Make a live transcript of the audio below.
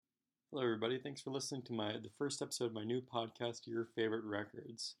Hello, everybody. Thanks for listening to the first episode of my new podcast, Your Favorite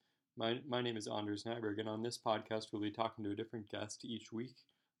Records. My name is Anders Nyberg, and on this podcast, we'll be talking to a different guest each week,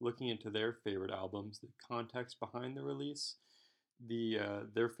 looking into their favorite albums, the context behind the release,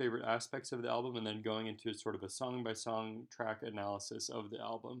 their favorite aspects of the album, and then going into sort of a song by song track analysis of the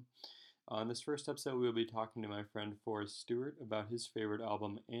album. On this first episode, we'll be talking to my friend Forrest Stewart about his favorite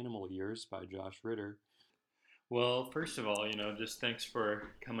album, Animal Years by Josh Ritter. Well, first of all, just thanks for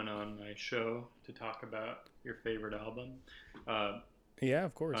coming on my show to talk about your favorite album. Uh, Yeah,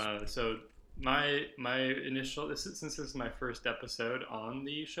 of course. so my initial since this is my first episode on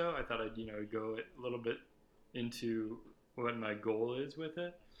the show, I thought I'd go a little bit into what my goal is with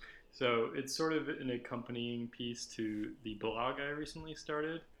it. So it's sort of an accompanying piece to the blog I recently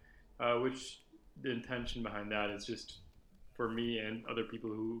started, which the intention behind that is just for me and other people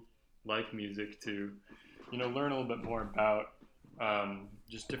who like music to learn a little bit more about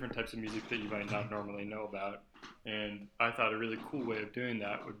just different types of music that you might not normally know about. And I thought a really cool way of doing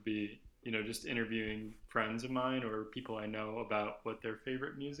that would be, just interviewing friends of mine or people I know about what their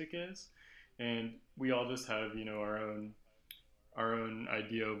favorite music is. And we all just have, our own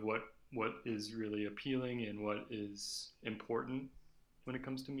idea of what is really appealing and what is important when it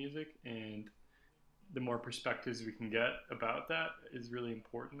comes to music. And the more perspectives we can get about that is really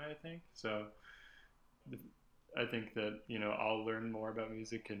important, I think. So I think that I'll learn more about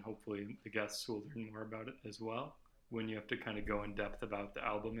music, and hopefully the guests will learn more about it as well. When you have to kind of go in depth about the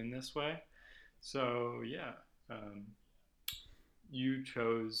album in this way, so yeah, um, you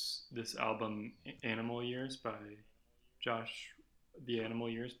chose this album, Animal Years by Josh, the Animal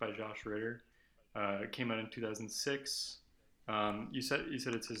Years by Josh Ritter. It came out in 2006. You said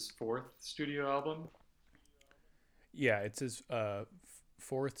it's his fourth studio album. Yeah, it's his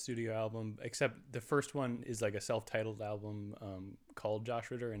fourth studio album, except the first one is like a self-titled album called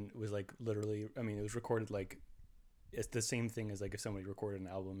Josh Ritter, and it was like literally, I mean, it was recorded like it's the same thing as like if somebody recorded an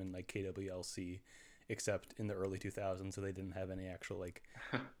album in like KWLC, except in the early 2000s, so they didn't have any actual like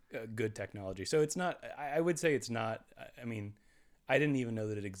good technology. So it's not. I would say it's not. I mean, I didn't even know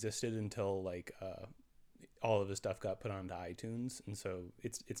that it existed until like all of his stuff got put onto iTunes, and so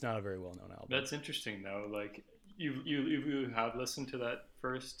it's not a very well known album. That's interesting though. Like you have listened to that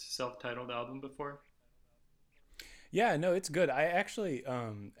first self-titled album before? Yeah, no, it's good. I actually,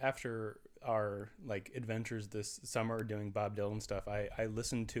 after our like adventures this summer doing Bob Dylan stuff, I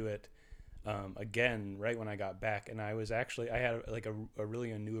listened to it again right when I got back, and I had like a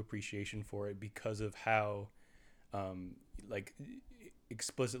really a new appreciation for it because of how um, like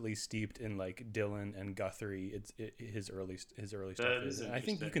explicitly steeped in like Dylan and Guthrie his early stuff That is, is and I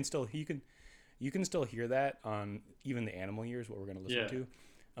think interesting. you can still hear that on even the Animal Years, what we're going to listen Yeah. to.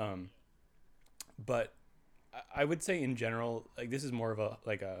 Um, but I would say in general, like this is more of a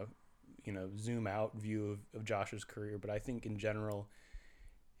like a zoom out view of Josh's career, but I think in general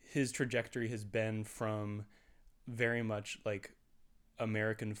his trajectory has been from very much like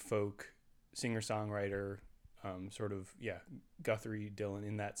American folk singer songwriter, sort of Guthrie Dylan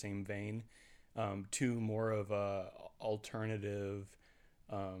in that same vein, to more of a alternative,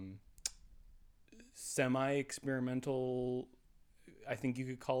 um, semi experimental. I think you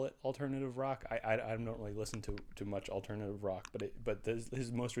could call it alternative rock. I don't really listen to much alternative rock, but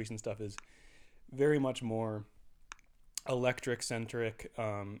his most recent stuff is very much more electric centric,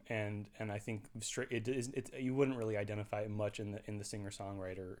 and I think straight you wouldn't really identify it much in the singer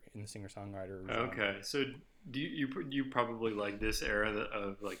songwriter genre. Okay. So do you probably like this era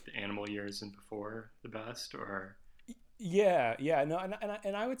of like the Animal Years and before the best, or? Yeah, no,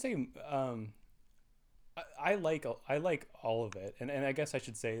 and I would say I like all of it, and I guess I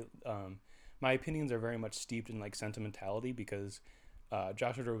should say my opinions are very much steeped in like sentimentality because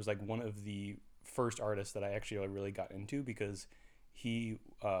Josh Ritter was like one of the first artists that I actually really got into because he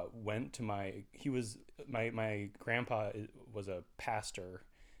went to my grandpa was a pastor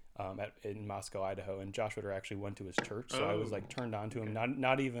in Moscow, Idaho, and Josh Ritter actually went to his church, so I was Oh, like turned on to him, okay.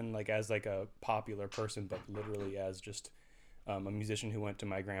 not even like as like a popular person, but literally as just a musician who went to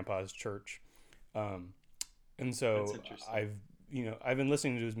my grandpa's church. Um, and That's so interesting. I've been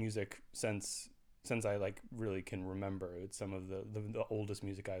listening to his music since I like really can remember. It's some of the oldest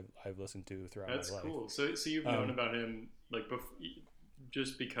music I've listened to throughout my That's life. cool. So you've known Um, about him like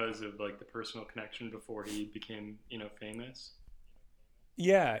just because of like the personal connection before he became famous.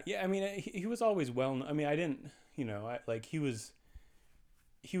 yeah. I mean, he was always well. I mean, I didn't, like he was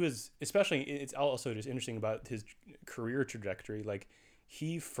especially. It's also just interesting about his career trajectory. Like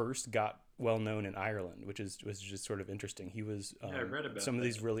he first got well known in Ireland, which was just sort of interesting. He was Yeah, I read some about of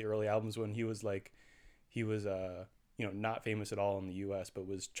these that. really early albums when he was not famous at all in the U.S., but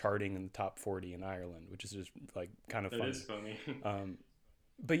was charting in the top 40 in Ireland, which is just like kind of That funny. is funny.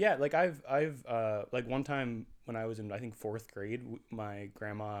 But yeah, like I've like one time when I was in I think fourth grade, my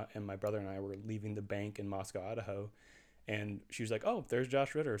grandma and my brother and I were leaving the bank in Moscow, Idaho, and she was like, "Oh, there's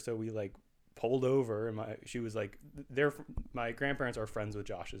Josh Ritter." So we like pulled over, and she was like, my grandparents are friends with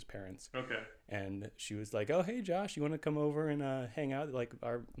Josh's parents, Okay. and she was like, "Oh, hey Josh, you want to come over and hang out? Like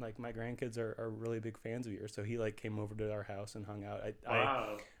my grandkids are really big fans of yours." So he like came over to our house and hung out.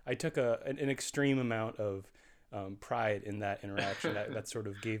 Wow. I took an extreme amount of pride in that interaction. That sort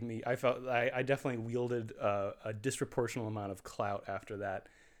of gave me. I felt I definitely wielded a disproportional amount of clout after that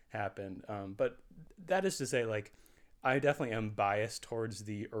happened. But that is to say, like, I definitely am biased towards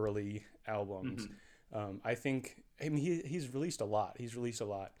the early albums. I think. I mean, he's released a lot.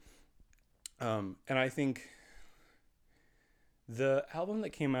 And I think the album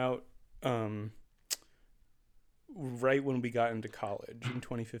that came out right when we got into college in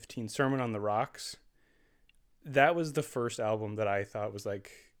 2015, Sermon on the Rocks, that was the first album that I thought was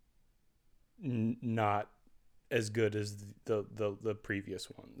like not as good as the previous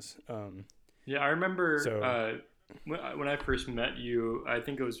ones. Yeah, I remember So when I first met you. I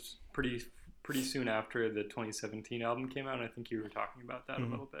think it was pretty soon after the 2017 album came out, and I think you were talking about that a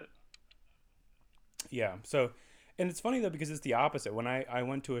little bit. yeah, and it's funny though because it's the opposite. When I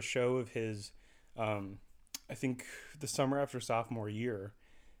went to a show of his, I think the summer after sophomore year,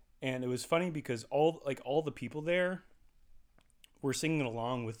 and it was funny because all the people there were singing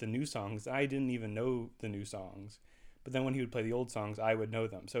along with the new songs. I didn't even know the new songs, but then when he would play the old songs, I would know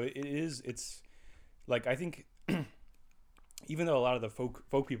them. So it's like, I think even though a lot of the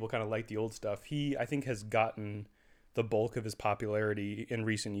folk people kind of like the old stuff, he, I think, has gotten the bulk of his popularity in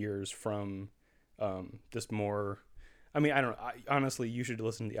recent years from just more. I mean, I don't know. Honestly, you should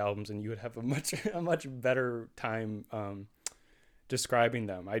listen to the albums, and you would have a much better time describing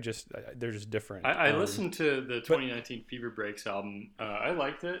them. They're just different. I listened to the 2019 Fever Breaks album. I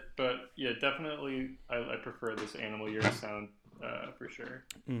liked it, but yeah, definitely I prefer this Animal Years sound for sure.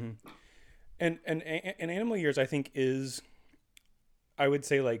 Mm-hmm. And Animal Years, I think, is, I would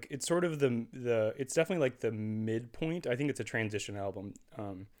say, like, it's sort of it's definitely like the midpoint. I think it's a transition album,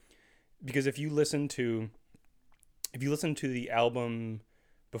 because if you listen to the album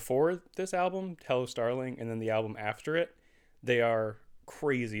before this album, Hello Starling, and then the album after it, they are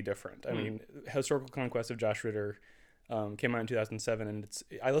crazy different. I mean, Historical Conquest of Josh Ritter came out in 2007, and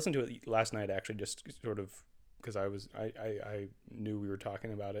I listened to it last night actually, just sort of because I knew we were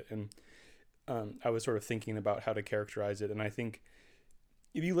talking about it, and I was sort of thinking about how to characterize it. And I think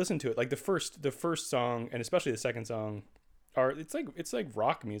if you listen to it, like the first song and especially the second song, it's like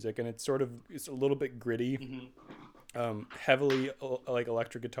rock music, and it's a little bit gritty, heavily like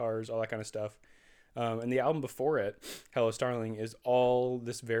electric guitars, all that kind of stuff. And the album before it, Hello Starling, is all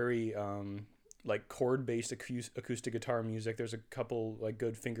this very like chord-based acoustic guitar music. There's a couple like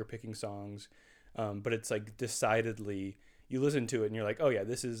good finger-picking songs, but it's like decidedly, you listen to it and you're like, oh yeah,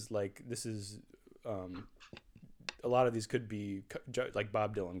 this is a lot of these could be like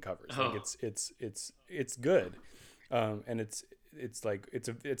Bob Dylan covers. Oh. Like it's good, and it's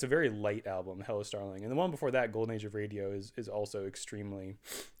a very light album, Hello Starling, and the one before that, Golden Age of Radio, is also extremely.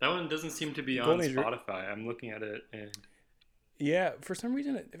 That one doesn't seem to be on Golden Age Spotify. I'm looking at it, and yeah, for some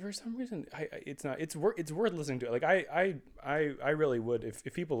reason, it's not. It's worth listening to. Like I really would, if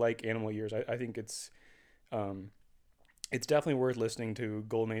people like Animal Years, I think it's definitely worth listening to.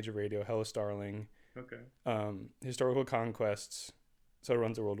 Golden Age of Radio, Hello Starling, okay, Historical Conquests, So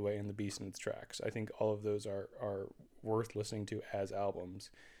Runs the World Away, and The Beast in Its Tracks. I think all of those are worth listening to as albums.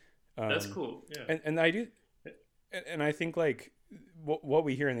 That's cool. Yeah, and I do, and I think like what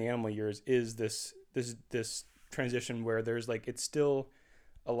we hear in the Animal Years is this transition where there's like, it's still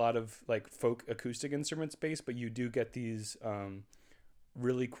a lot of like folk acoustic instruments based, but you do get these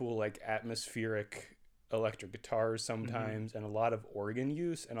really cool like atmospheric electric guitars sometimes, and a lot of organ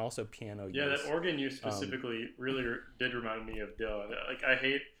use, and also piano use. Yeah, that organ use specifically really did remind me of Dylan. Like, I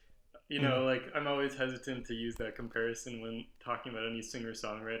hate, like, I'm always hesitant to use that comparison when talking about any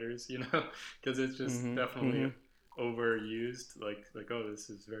singer-songwriters, because it's just definitely overused. Like, oh, this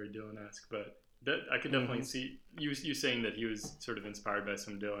is very Dylan-esque, but that I could definitely see you saying that he was sort of inspired by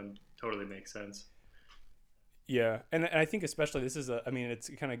some Dylan. Totally makes sense. Yeah, and I think especially this is it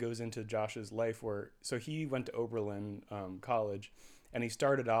kind of goes into Josh's life, where so he went to Oberlin College, and he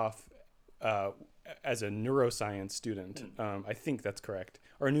started off as a neuroscience student. I think that's correct,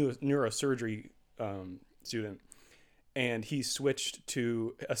 or a neurosurgery student, and he switched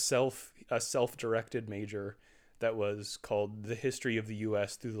to a self-directed major that was called "The History of the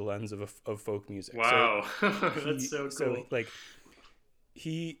U.S. Through the Lens of Folk Music." Wow. He That's so so cool. like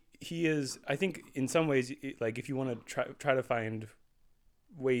he is, I think, in some ways, like if you want to try to find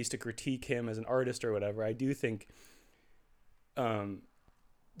ways to critique him as an artist or whatever, I do think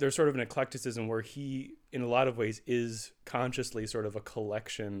there's sort of an eclecticism where he, in a lot of ways, is consciously sort of a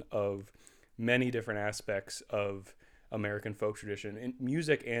collection of many different aspects of American folk tradition in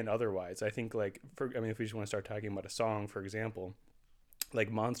music and otherwise. I think, like, if we just want to start talking about a song, for example,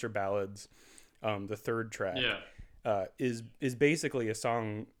 like Monster Ballads, the third track, Yeah. is basically a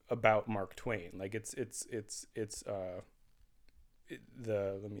song about Mark Twain. Like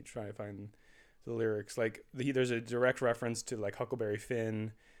let me try to find the lyrics. Like there's a direct reference to like Huckleberry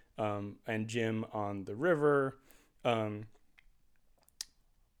Finn, and Jim on the river.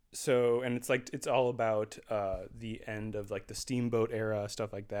 So, and it's all about the end of like the steamboat era,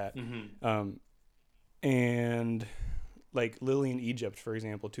 stuff like that. Mm-hmm. And like Lily in Egypt, for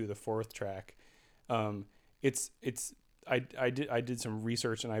example, too, the fourth track. It's I did some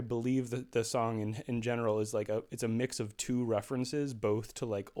research, and I believe that the song in general is like it's a mix of two references, both to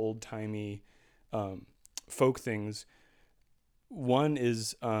like old timey folk things. One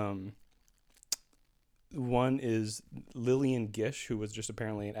is Lillian Gish, who was just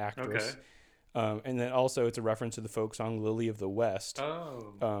apparently an Okay. actress, and then also it's a reference to the folk song "Lily of the West,"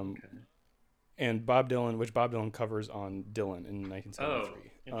 Oh, okay. and Bob Dylan, which Bob Dylan covers on Dylan in Oh,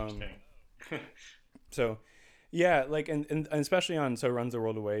 1973. interesting. So, yeah, like and especially on "So Runs the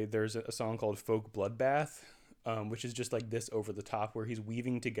World Away," there's a song called "Folk Bloodbath," which is just like this over the top, where he's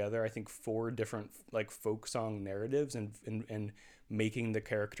weaving together, I think, four different like folk song narratives and making the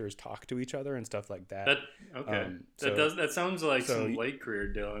characters talk to each other and stuff like that. That okay. So That sounds like so some late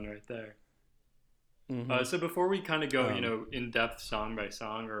career Dylan right there. mm-hmm, So before we kind of go, um, in depth song by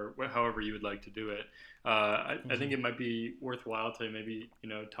song or however you would like to do it, I think mm-hmm, it might be worthwhile to maybe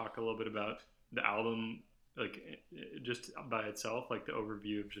talk a little bit about the album, like just by itself, like the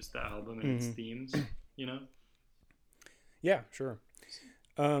overview of just the album and its mm-hmm. themes. You know, Yeah, sure.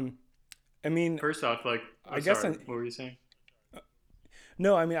 Um, I mean, first off, like, oh, I guess sorry, what were you saying?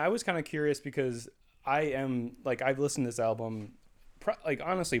 no, I mean, I was kind of curious because I am like I've listened to this album, like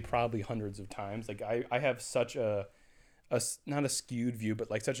honestly, probably hundreds of times. Like I have such a not a skewed view, but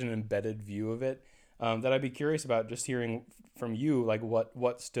like such an embedded view of it, that I'd be curious about just hearing from you, like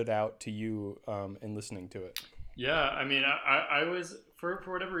what stood out to you in listening to it. Yeah, I mean, I was for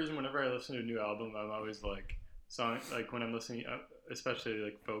whatever reason, whenever I listen to a new album, I'm always like when I'm listening, especially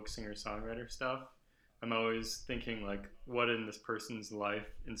like folk singer songwriter stuff. I'm always thinking like, what in this person's life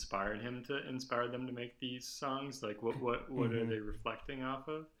inspired them to make these songs? Like, what are Mm-hmm. they reflecting off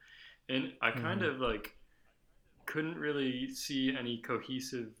of? And I kind Mm-hmm. of like couldn't really see any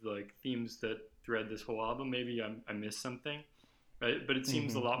cohesive like themes that thread this whole album. Maybe I missed something, right? But it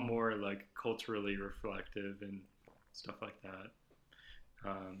seems a Mm-hmm. lot more like culturally reflective and stuff like that.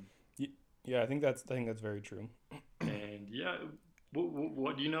 Um, Yeah, I think that's very true. and yeah,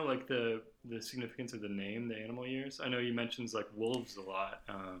 what do you know? Like the significance of the name, the animal years. I know you mentions like wolves a lot.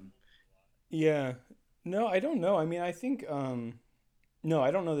 Yeah, no, I don't know. I mean, I think no,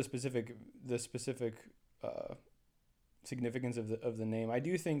 I don't know the specific uh, significance of the name. I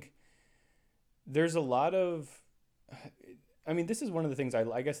do think there's a lot of. I mean, this is one of the things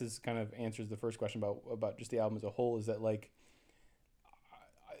I guess this kind of answers the first question about just the album as a whole, is that like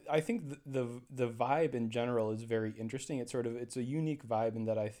I think the vibe in general is very interesting. It's a unique vibe in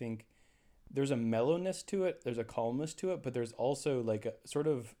that I think there's a mellowness to it, there's a calmness to it, but there's also like a sort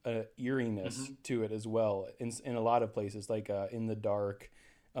of a eeriness Mm-hmm. to it as well. In a lot of places, like in the dark,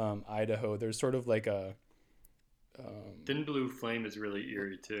 Idaho, there's sort of like a um, Thin Blue Flame is really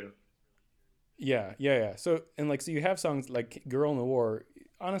eerie too. yeah. So you have songs like "Girl in the War."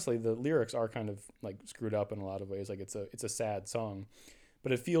 Honestly, the lyrics are kind of like screwed up in a lot of ways. Like it's a sad song,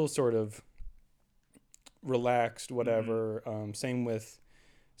 but it feels sort of relaxed, Mm-hmm. whatever.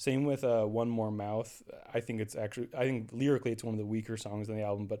 Same with One More Mouth. I think lyrically it's one of the weaker songs on the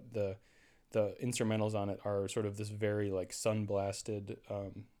album, but the instrumentals on it are sort of this very like sun blasted,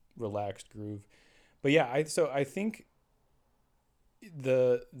 relaxed groove. But yeah, I think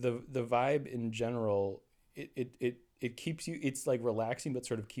the vibe in general, it keeps you, it's like relaxing but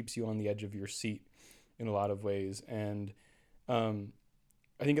sort of keeps you on the edge of your seat in a lot of ways. And um,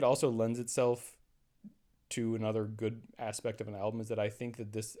 I think it also lends itself to another good aspect of an album, is that I think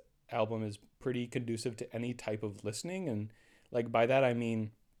that this album is pretty conducive to any type of listening. And like by that I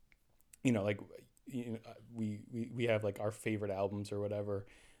mean, like we have like our favorite albums or whatever.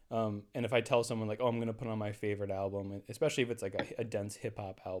 And if I tell someone like, oh, I'm gonna put on my favorite album, and especially if it's like a dense hip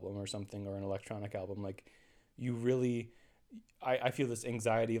hop album or something, or an electronic album, like you really, I feel this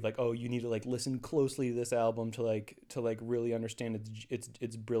anxiety of like, oh, you need to like listen closely to this album to like really understand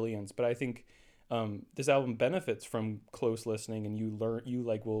its brilliance. But I think this album benefits from close listening, and you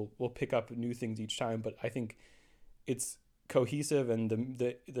like will pick up new things each time. But I think it's cohesive, and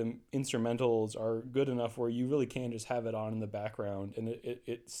the instrumentals are good enough where you really can just have it on in the background, and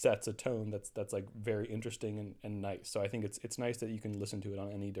it sets a tone that's like very interesting and nice. So I think it's nice that you can listen to it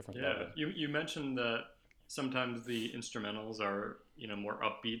on any different level. You mentioned that sometimes the instrumentals are more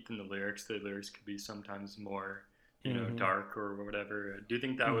upbeat than the lyrics. The lyrics could be sometimes more dark or whatever. Do you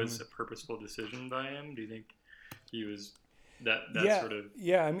think that was a purposeful decision by him? Do you think he was that sort of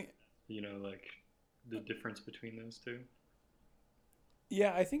I mean, like the difference between those two?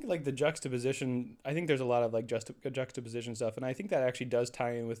 Yeah, I think like the juxtaposition. I think there's a lot of like juxtaposition stuff, and I think that actually does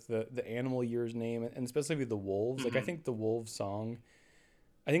tie in with the Animal Years name, and specifically the Wolves. Like I think the Wolves song,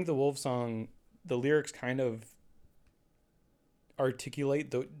 the lyrics kind of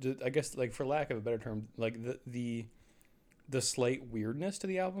articulate the I guess like for lack of a better term, like the slight weirdness to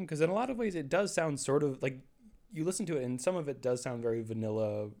the album, because in a lot of ways it does sound sort of like you listen to it and some of it does sound very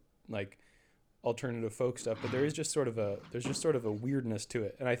vanilla, like alternative folk stuff, but there's just sort of a weirdness to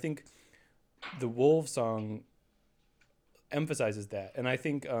it, and I think the Wolves song emphasizes that. And I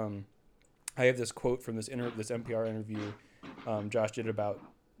think I have this quote from this NPR interview Josh did about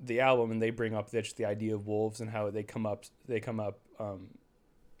the album, and they bring up the idea of wolves and how they come up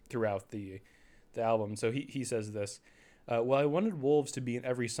throughout the album. So he says this, well, I wanted wolves to be in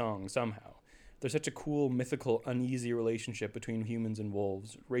every song somehow. There's such a cool, mythical, uneasy relationship between humans and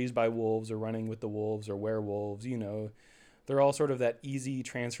wolves. Raised by wolves or running with the wolves or werewolves, they're all sort of that easy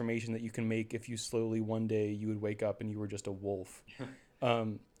transformation that you can make if you slowly one day you would wake up and you were just a wolf.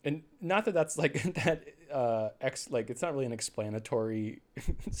 And not that that's like that it's not really an explanatory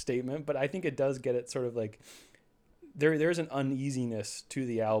statement, but I think it does get it sort of like there's an uneasiness to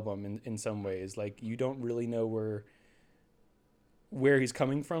the album in some ways. Like you don't really know where he's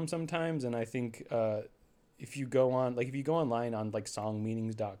coming from sometimes, and I think if you go online on like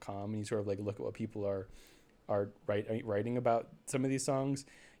songmeanings.com and you sort of like look at what people are writing about some of these songs,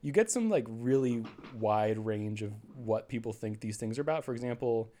 you get some like really wide range of what people think these things are about. For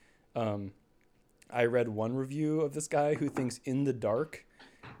example, I read one review of this guy who thinks "In the Dark"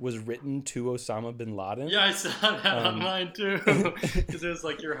 was written to Osama bin Laden. Yeah, I saw that online too, because it was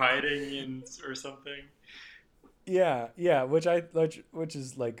like you're hiding or something. Yeah, which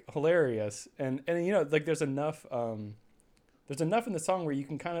is like hilarious, and like there's enough in the song where you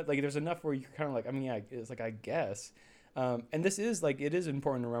can kind of like there's enough where you're kind of like, I mean, yeah, it's like I guess, and this is like it is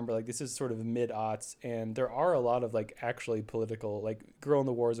important to remember, like this is sort of mid-aughts, and there are a lot of like actually political, like "Girl in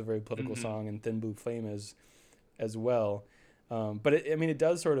the War" is a very political song, and "Thin Blue Flame" is as well, but it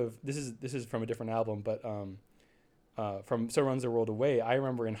does sort of this is from a different album, but from So Runs the World Away, I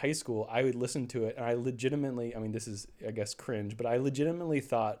remember in high school I would listen to it and I legitimately, I mean this is I guess cringe, but I legitimately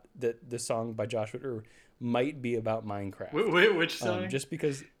thought that this song by Josh Ritter might be about Minecraft. Wait, which song? Just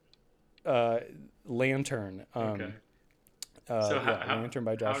because Lantern. Okay. Lantern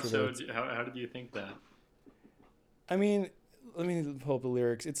by Josh Ritter. How did you think that? I mean, let me pull up the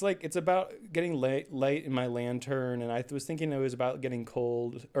lyrics. It's like it's about getting light in my lantern, and I was thinking it was about getting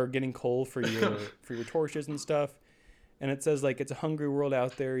coal for your torches and stuff. And it says, like, it's a hungry world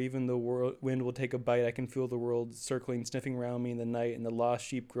out there. Even the wind will take a bite. I can feel the world circling, sniffing around me in the night. And the lost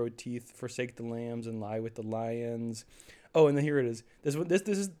sheep grow teeth, forsake the lambs, and lie with the lions. Oh, and then here it is. This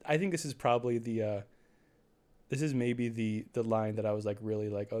is. I think this is probably the. This is maybe the line that I was like really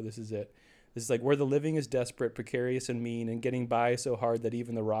like, oh, this is it. This is like where the living is desperate, precarious, and mean, and getting by so hard that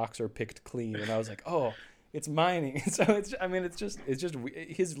even the rocks are picked clean. And I was like, oh. It's mining, so it's just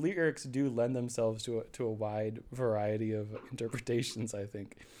his lyrics do lend themselves to a wide variety of interpretations, I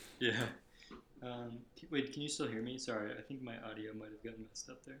think. Yeah. Wait, can you still hear me? Sorry, I think my audio might have gotten messed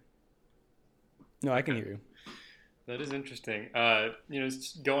up there. No, I can hear you. That is interesting.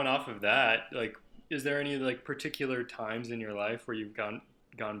 Just going off of that, like, is there any like particular times in your life where you've gone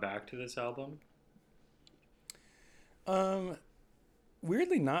back to this album?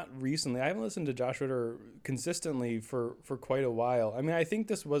 Weirdly, not recently. I haven't listened to Josh Ritter consistently for quite a while. I mean, I think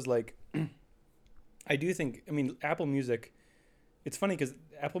this was like, Apple Music, it's funny because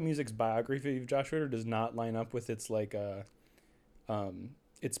Apple Music's biography of Josh Ritter does not line up with its like,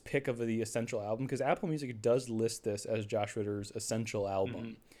 its pick of the essential album, because Apple Music does list this as Josh Ritter's essential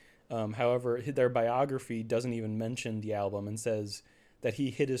album. However, their biography doesn't even mention the album and says that he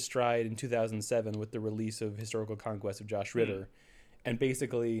hit his stride in 2007 with the release of Historical Conquest of Josh Ritter. And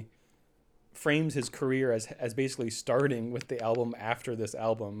basically frames his career as basically starting with the album after this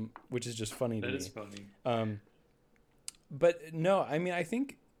album, which is just funny to me. That is funny. But no, I mean, I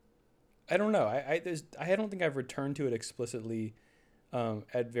don't know. I don't think I've returned to it explicitly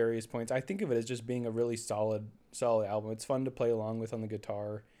at various points. I think of it as just being a really solid album. It's fun to play along with on the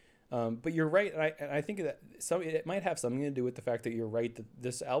guitar. But you're right, and I think that it might have something to do with the fact that you're right that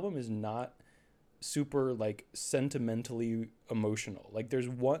this album is not super like sentimentally emotional. Like there's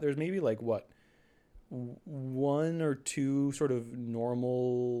maybe like what one or two sort of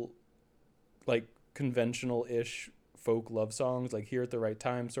normal, like conventional ish folk love songs, like Here at the Right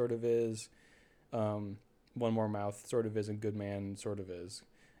Time sort of is, One More Mouth sort of is, and Good Man sort of is.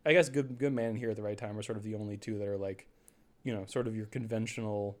 I guess Good Man and Here at the Right Time are sort of the only two that are like, sort of your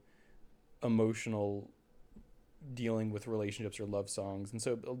conventional emotional dealing with relationships or love songs. And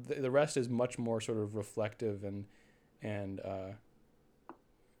so the rest is much more sort of reflective and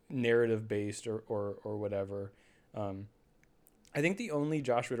narrative based or whatever. I think the only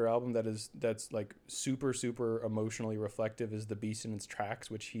Josh Ritter album that's like super super emotionally reflective is The Beast in Its Tracks,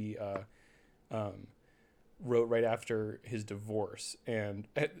 which he wrote right after his divorce. And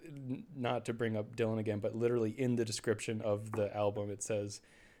not to bring up Dylan again, but literally in the description of the album it says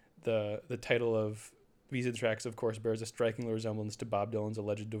the title of Beast in Its Tracks, of course, bears a striking resemblance to Bob Dylan's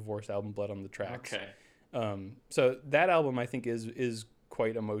alleged divorce album Blood on the Tracks. Okay. So that album I think is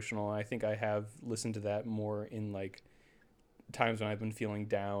quite emotional. I think I have listened to that more in like times when I've been feeling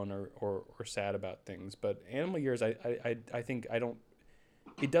down or sad about things. But Animal Years, I think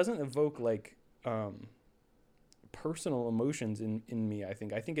it doesn't evoke like personal emotions in me. I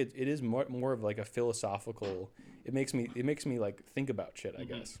think it is more of like a philosophical. It makes me like think about shit, I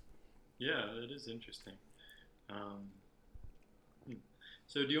guess. Yeah, it is interesting.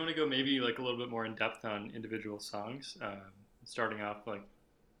 So do you want to go maybe like a little bit more in depth on individual songs, starting off like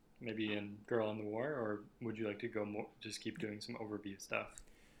maybe in Girl in the War, or would you like to go more, just keep doing some overview stuff?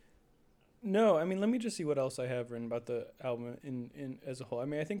 No, I mean, let me just see what else I have written about the album in as a whole. I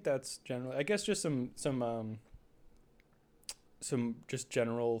mean, I think that's generally, I guess, just some just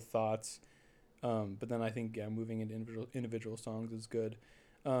general thoughts. But then I think moving into individual songs is good.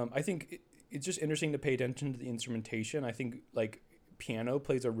 I think it's just interesting to pay attention to the instrumentation. I think like piano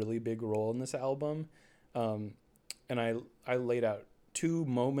plays a really big role in this album, and I laid out two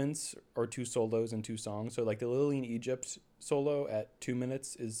moments or two solos in two songs. So like the Lily in Egypt solo at 2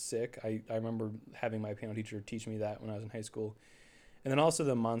 minutes is sick. I remember having my piano teacher teach me that when I was in high school. And then also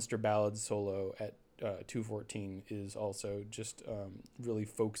the Monster Ballads solo at 2:14 is also just really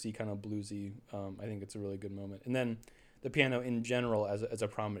folksy, kind of bluesy. I think it's a really good moment. And then the piano in general as a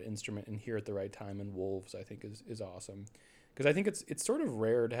prominent instrument in Here at the Right Time and Wolves, I think is awesome. Because I think it's sort of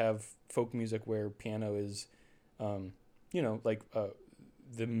rare to have folk music where piano is, like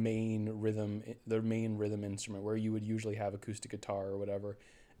the main rhythm instrument, where you would usually have acoustic guitar or whatever,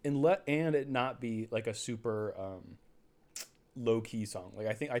 and it not be like a super low key song. Like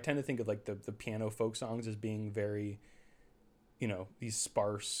I tend to think of like the piano folk songs as being very, these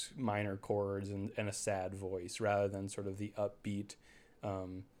sparse minor chords and a sad voice, rather than sort of the upbeat,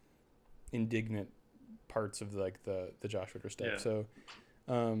 indignant parts of like the Josh Ritter stuff. Yeah. So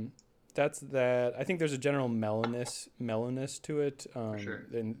that's that. I think there's a general mellowness to it. For sure.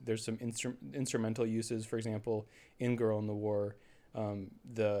 And there's some instrumental uses. For example, in Girl in the War,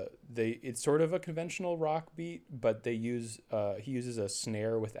 it's sort of a conventional rock beat, but he uses a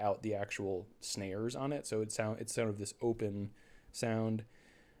snare without the actual snares on it, so it's sort of this open sound.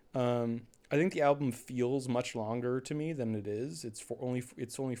 I think the album feels much longer to me than it is. It's only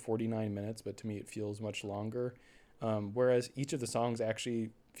 49 minutes, but to me it feels much longer. Whereas each of the songs actually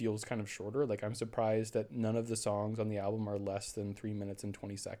feels kind of shorter. Like I'm surprised that none of the songs on the album are less than 3 minutes and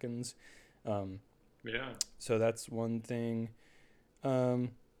 20 seconds. Yeah. So that's one thing. I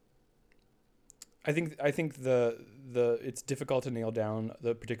think it's difficult to nail down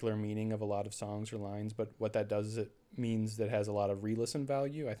the particular meaning of a lot of songs or lines, but what that does is it means that it has a lot of re-listen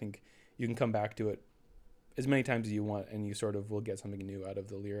value. I think you can come back to it as many times as you want, and you sort of will get something new out of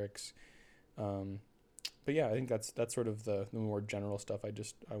the lyrics. But yeah, I think that's sort of the more general stuff I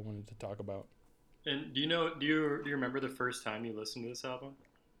wanted to talk about. And do you remember the first time you listened to this album?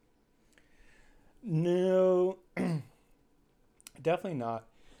 No, definitely not.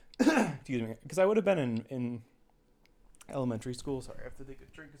 Excuse me, because I would have been in elementary school. Sorry, I have to take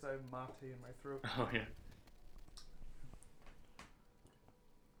a drink because I have mate in my throat. Oh yeah.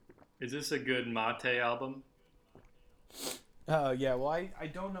 Is this a good mate album? Yeah. Well, I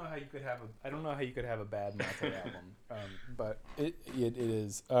don't know how you could have a bad mate album, but it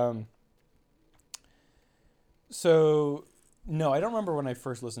is. So no, I don't remember when I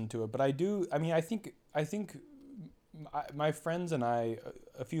first listened to it, but I do. I mean, I think my friends and I,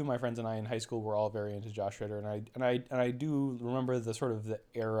 a few of my friends and I in high school were all very into Josh Ritter, and I do remember the sort of the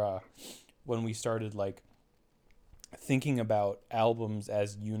era when we started like thinking about albums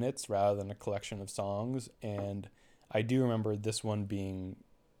as units rather than a collection of songs. And I do remember this one being,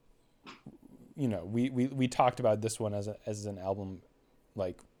 we talked about this one as an album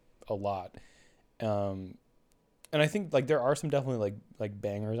like a lot. And I think like there are some definitely like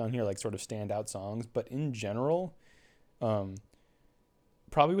bangers on here, like sort of standout songs, but in general,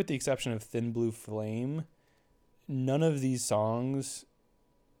 probably with the exception of Thin Blue Flame, none of these songs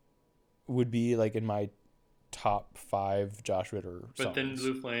would be like in my top 5 Josh Ritter songs. But Thin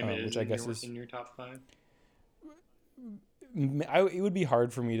Blue Flame is which I guess is in your top 5. It would be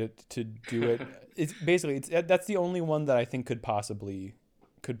hard for me to do it. It's basically that's the only one that I think could possibly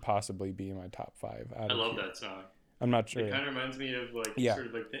be in my top 5. I love that song. I'm not sure. It kind of reminds me of like sort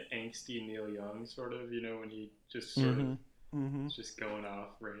of like the angsty Neil Young sort of, when he just sort of just going off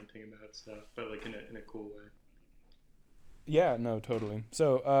ranting about stuff, but like in a cool way. Yeah, no, totally.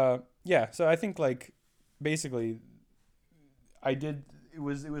 So so I think like basically it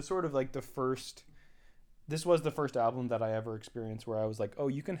was sort of like this was the first album that I ever experienced where I was like, oh,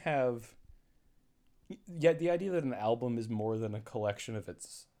 you can have the idea that an album is more than a collection of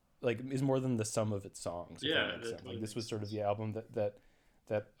its is more than the sum of its songs. Yeah, like this was sort of the album that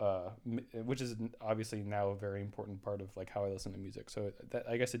which is obviously now a very important part of like how I listen to music. So that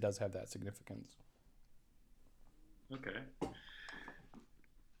I guess it does have that significance. Okay.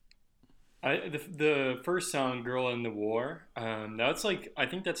 The first song, "Girl in the War," that's like I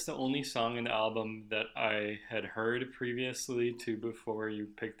think that's the only song in the album that I had heard previously to before you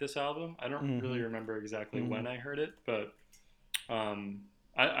picked this album. I don't really remember exactly when I heard it, but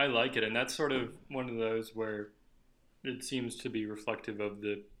I like it, and that's sort of one of those where it seems to be reflective of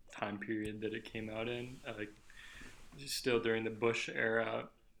the time period that it came out in, like still during the Bush era,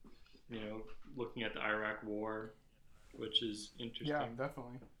 looking at the Iraq War, which is interesting. Yeah,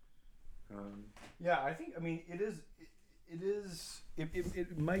 definitely. I think, I mean,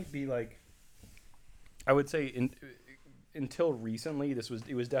 it might be like, I would say until recently,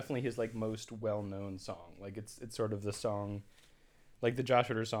 it was definitely his like most well-known song. Like it's sort of the song, like the Josh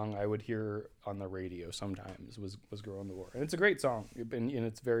Ritter song I would hear on the radio sometimes was "Girl in the War," and it's a great song, and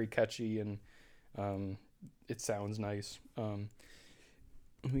it's very catchy, and it sounds nice. Let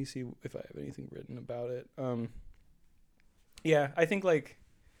me see if I have anything written about it. I think like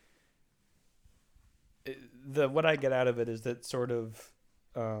what I get out of it is that sort of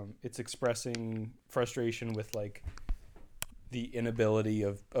it's expressing frustration with like the inability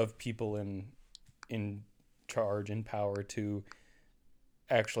of people in charge and power to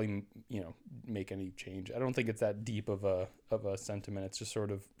actually make any change. I don't think it's that deep of a sentiment. It's just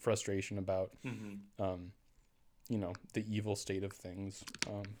sort of frustration about the evil state of things.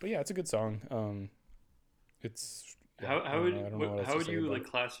 But yeah, it's a good song. It's how would you like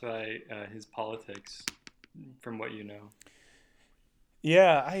classify his politics from what you know?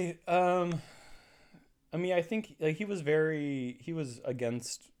 Yeah, I mean, I think like he was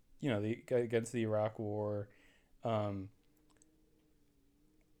against against the Iraq War.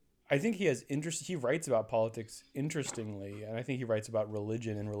 I think he writes about politics interestingly, and I think he writes about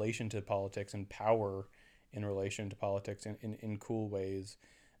religion in relation to politics and power in relation to politics in cool ways.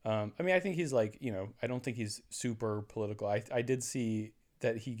 I mean, I think he's like, I don't think he's super political. I did see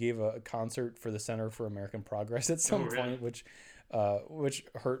that he gave a concert for the Center for American Progress at some point, which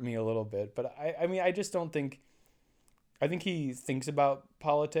hurt me a little bit. But I mean, I just don't think, I think he thinks about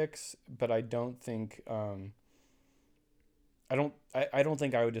politics, but I don't think, I don't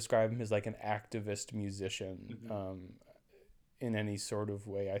think I would describe him as like an activist musician, in any sort of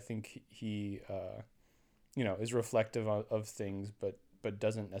way. I think he, is reflective of things, but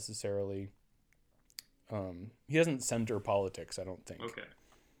doesn't necessarily, he doesn't center politics, I don't think. Okay.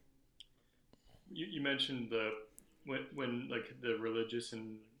 You mentioned when like the religious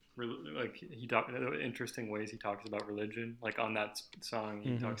and like he talked interesting ways he talks about religion. Like on that song,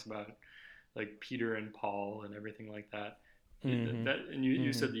 he talks about like Peter and Paul and everything like that. And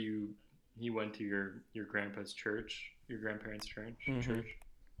you said that he went to your grandpa's church, your grandparents' church.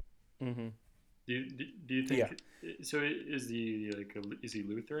 Mm-hmm. Do you think so? Is he is he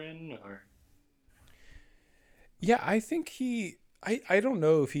Lutheran or? Yeah, I think I don't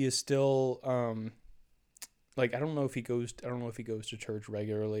know if he is still I don't know if he goes to church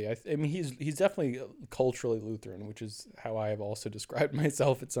regularly. I mean he's definitely culturally Lutheran, which is how I have also described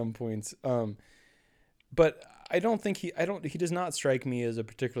myself at some points. But I don't think he does not strike me as a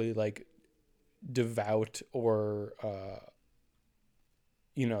particularly like devout or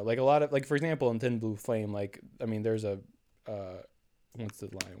like a lot of, like, for example, in Thin Blue Flame, like, I mean, there's a, what's the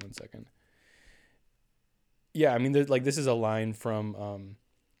line? 1 second. Yeah, I mean, there's like, this is a line from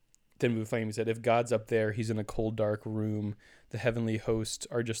Thin Blue Flame. He said, "If God's up there, he's in a cold, dark room. The heavenly hosts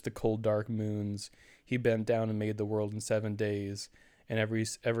are just the cold, dark moons. He bent down and made the world in 7 days, and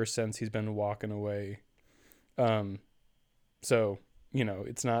ever since he's been walking away." Um, so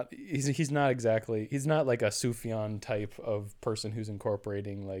it's not, he's not exactly, he's not like a Sufjan type of person who's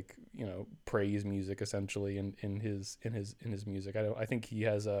incorporating, like, praise music essentially in his music. I think he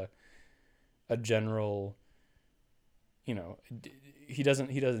has a general, he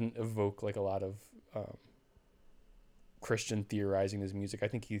doesn't evoke like a lot of Christian theorizing in his music. I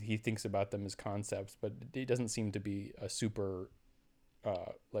think he thinks about them as concepts, but it doesn't seem to be a super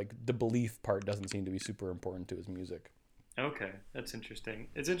like, the belief part doesn't seem to be super important to his music. Okay, that's interesting.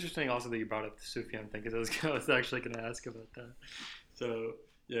 It's interesting also that you brought up the Sufjan thing because I was actually going to ask about that. So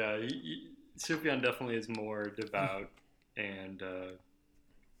yeah, Sufjan definitely is more devout, and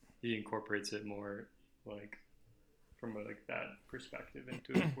he incorporates it more, like, from like that perspective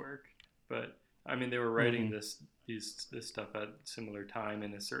into his work. But I mean, they were writing Mm-hmm. this stuff at similar time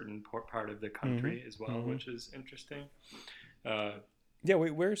in a certain part of the Mm-hmm. country as well, Mm-hmm. which is interesting. Uh, Yeah,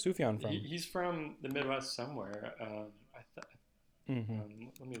 wait, where's Sufjan from? he's from the Midwest somewhere. Mm-hmm.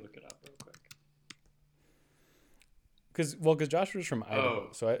 Let me look it up real quick. Because Josh was from Idaho,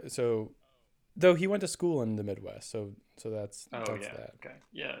 Oh, so though he went to school in the Midwest, so that's oh that's yeah, that. okay,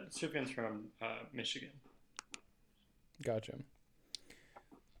 yeah. Sufjan's from Michigan. Gotcha.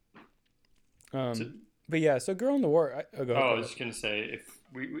 So, But yeah, so "Girl in the War." Go ahead. oh, Go I was ahead. just gonna say, if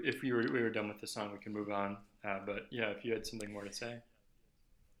we were done with the song, we can move on. But yeah, if you had something more to say.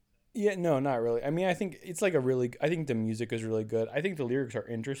 Yeah, no, not really. I mean, I think it's like a really. I think the music is really good. I think the lyrics are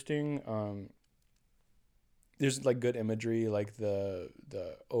interesting. There's like good imagery, like the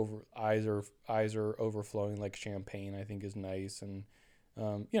over eyes are overflowing like champagne. I think is nice, and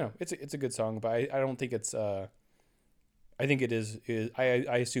it's a good song, but I don't think it's. I think it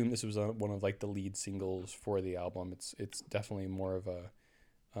I assume this was one of like the lead singles for the album. It's definitely more of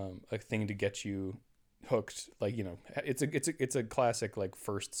a thing to get you hooked. Like, it's a classic, like,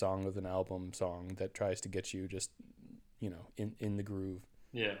 first song of an album song that tries to get you just, in the groove.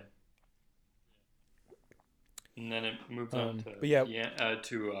 Yeah, and then it moves on to But yeah,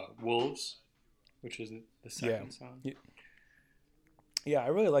 Wolves, which is the yeah, second song. yeah. I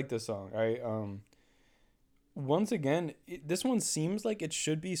really like this song. Once again, this one seems like it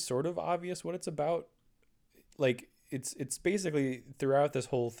should be sort of obvious what it's about. Like, it's basically throughout this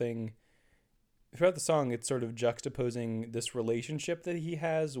whole thing, throughout the song, it's sort of juxtaposing this relationship that he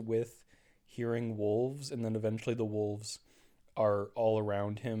has with hearing wolves, and then eventually the wolves are all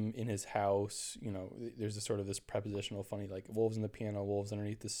around him in his house. There's this sort of this prepositional funny, like, wolves in the piano, wolves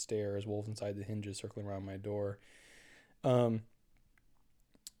underneath the stairs, wolves inside the hinges circling around my door. Um,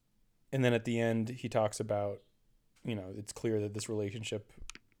 and then at the end, he talks about, it's clear that this relationship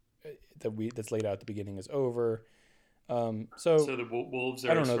that's laid out at the beginning is over. So So the wolves I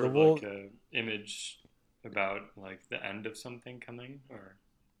are don't know, sort the of like wolf. a image about like the end of something coming, or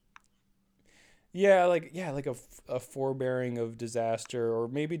Yeah, like a forebearing of disaster, or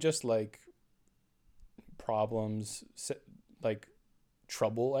maybe just like problems, like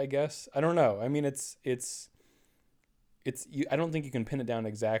trouble, I guess. I don't know. I mean, I don't think you can pin it down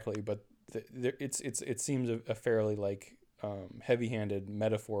exactly, but it seems a fairly, like, heavy-handed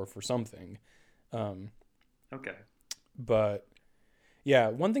metaphor for something. Um, okay. but yeah,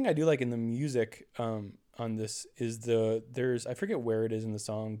 one thing I do like in the music, on this is there's, I forget where it is in the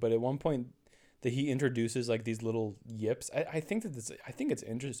song, but at one point that he introduces like these little yips. I think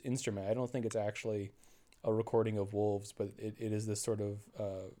it's instrument. I don't think it's actually a recording of wolves, but it is this sort of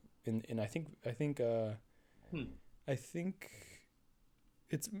in Hmm. I think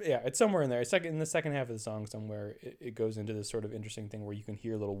it's somewhere in there. It's like in the second half of the song somewhere. It goes into this sort of interesting thing where you can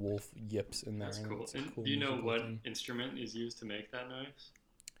hear little wolf yips in there, That's and cool. it's a And cool do you know musical what thing. instrument is used to make that noise?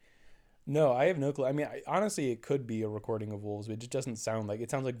 No, I have no clue. I mean, honestly, it could be a recording of wolves, but it just doesn't sound like it.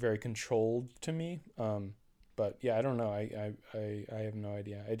 Sounds like very controlled to me. But yeah, I don't know. I have no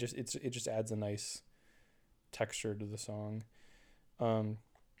idea. It just adds a nice texture to the song. Um,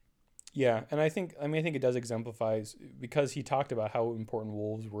 yeah, and I think it does exemplify, because he talked about how important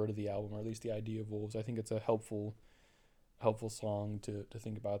wolves were to the album, or at least the idea of wolves. I think it's a helpful song to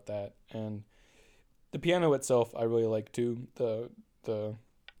think about that. And the piano itself, I really like too. The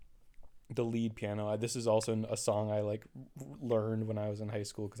the lead piano. This is also a song I like learned when I was in high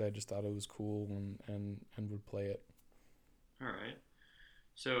school because I just thought it was cool, and would play it. All right.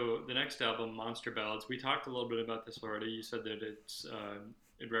 So the next album, Monster Ballads, we talked a little bit about this already. You said that it's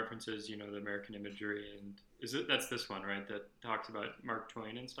it references the American imagery, and is it that's this one, right, that talks about Mark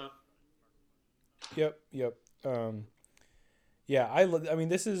Twain and stuff. Yep, yep. Um, yeah, I mean,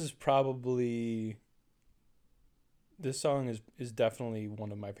 this song is definitely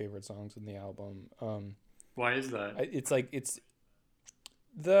one of my favorite songs in the album. Why is that? It's like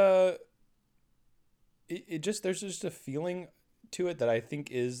the it just there's just a feeling to it that I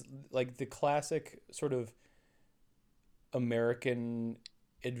think is like the classic sort of American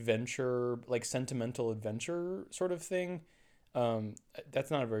adventure, like sentimental adventure sort of thing. Um,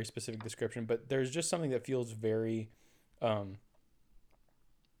 that's not a very specific description, but there's just something that feels very um,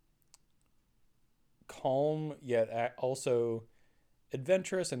 calm, yet also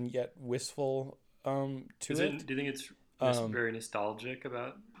adventurous and yet wistful to Is it. it? Do you think it's Um, very nostalgic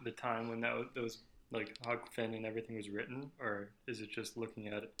about the time when that was like Huck Finn and everything was written, or is it just looking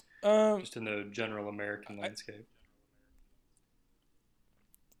at it um, just in the general American I, landscape?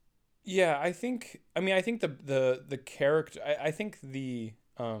 yeah, I think. I mean, I think the character. I think the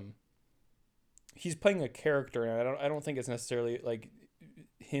he's playing a character, and I don't think it's necessarily like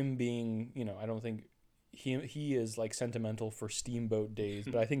him being. I don't think he is like sentimental for Steamboat days,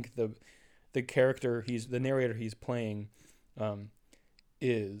 but I think the character the narrator he's playing um,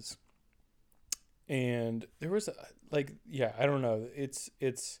 is. And there was like, yeah, I don't know, it's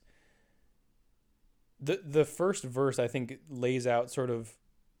the first verse I think lays out sort of,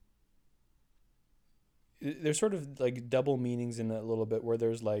 there's sort of like double meanings in it a little bit, where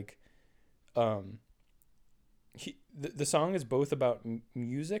there's like um the song is both about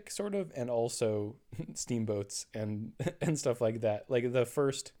music sort of, and also steamboats and stuff like that. Like the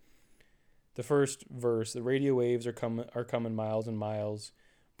first verse, the radio waves are coming miles and miles,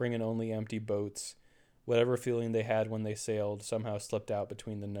 bringing only empty boats. Whatever feeling they had when they sailed somehow slipped out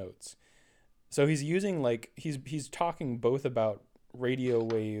between the notes. So he's using like he's talking both about radio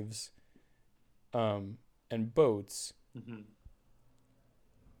waves and boats, Hmm.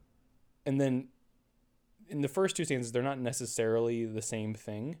 and then in the first two stanzas they're not necessarily the same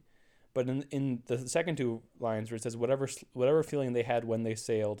thing, but in the second two lines where it says whatever feeling they had when they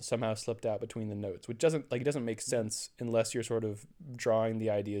sailed somehow slipped out between the notes, which doesn't make sense unless you're sort of drawing the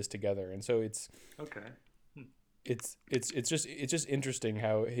ideas together. And so Okay. Hmm. it's just interesting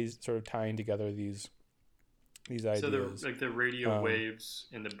how he's sort of tying together these So ideas. the radio Um, waves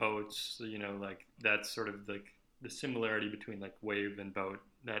in the boats, like that's sort of like the similarity between like wave and boat.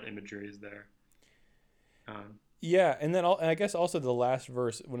 That imagery is there. Um, yeah, and I guess also the last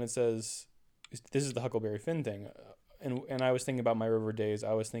verse when it says, "This is the Huckleberry Finn thing," and I was thinking about my river days.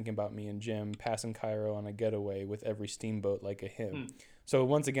 I was thinking about me and Jim passing Cairo on a getaway with every steamboat like a hymn. hmm. So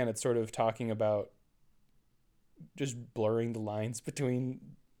once again, it's sort of talking about just blurring the lines between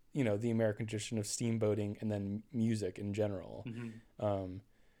the American tradition of steamboating and then music in general. Hmm. Um,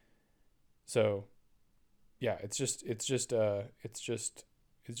 so yeah, it's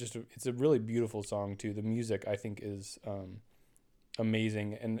a really beautiful song too. The music I think is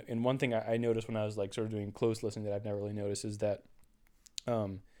amazing, and one thing I noticed when I was like sort of doing close listening that I've never really noticed is that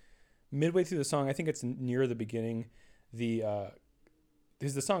um, midway through the song, I think it's near the beginning, the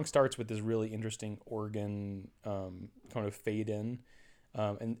because the song starts with this really interesting organ kind of fade in,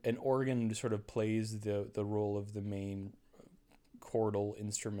 and organ just sort of plays the role of the main chordal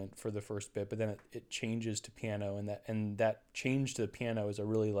instrument for the first bit, but then it changes to piano, and that change to the piano is a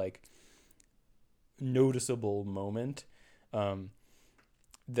really like noticeable moment. Um,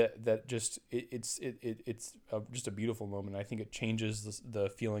 that just just a beautiful moment. I think it changes the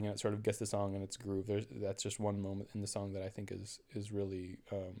feeling, and it sort of gets the song in its groove. That's just one moment in the song that I think is really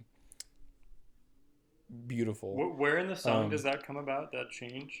beautiful. Where in the song does Um, that come about? That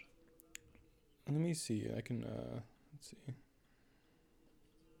change? Let me see. I can let's see.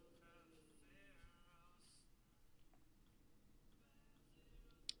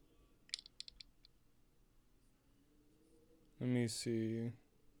 Let me see.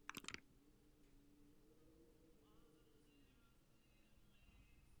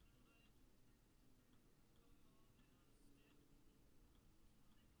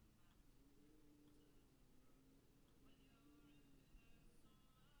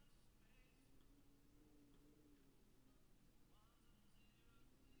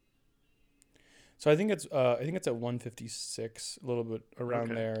 So I think it's at 156, a little bit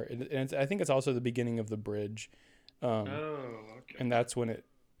around Okay. there, and I think it's also the beginning of the bridge, um, Oh, okay. and that's when it.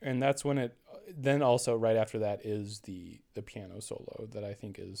 Then also right after that is the piano solo that I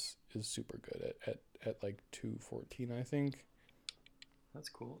think is super good at like 214, I think. That's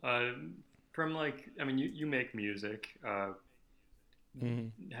cool. From like, I mean, you make music. Hmm.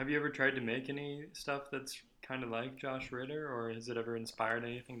 Have you ever tried to make any stuff that's kind of like Josh Ritter, or has it ever inspired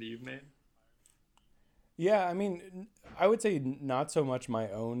anything that you've made? Yeah, I mean, I would say not so much my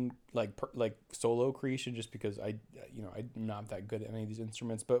own like solo creation, just because I'm not that good at any of these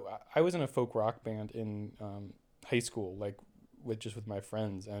instruments. But I was in a folk rock band in high school, like with my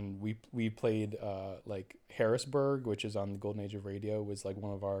friends, and we played like Harrisburg, which is on the golden age of radio, was like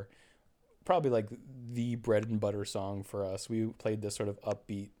one of our probably like the bread and butter song for us. We played this sort of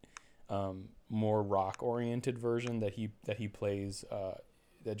upbeat, more rock oriented version that he plays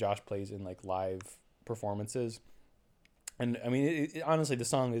that Josh plays in like live performances. And I mean, honestly, the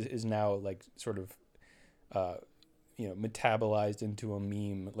song is now like sort of uh, metabolized into a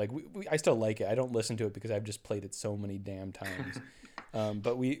meme. Like I still like it. I don't listen to it because I've just played it so many damn times.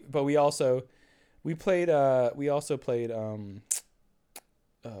 But we also played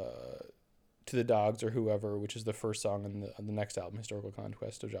To the Dogs or Whoever, which is the first song on the next album, Historical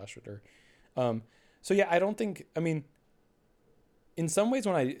Conquest of Josh Ritter. So yeah, I don't think. I mean, in some ways,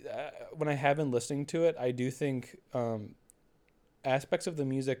 when I have been listening to it, I do think aspects of the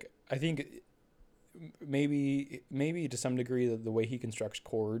music. I think maybe to some degree the way he constructs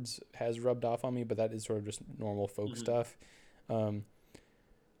chords has rubbed off on me, but that is sort of just normal folk Mm-hmm. stuff. Um,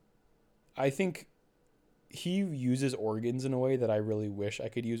 I think he uses organs in a way that I really wish I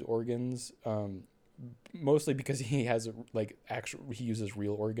could use organs. Mostly because he has like actual he uses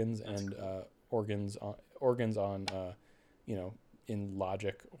real organs That's and cool. organs on you know in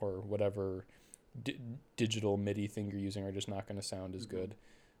Logic or whatever di- digital MIDI thing you're using are just not going to sound as Mm-hmm. good.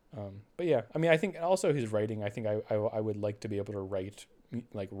 But yeah, I mean, I think also his writing. I think I would like to be able to write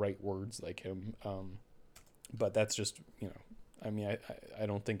words like him. But that's just I mean, I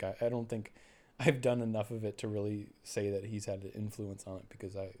don't think I've done enough of it to really say that he's had an influence on it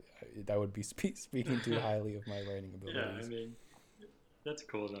because that would be speaking too highly of my writing Yeah, I abilities. mean, that's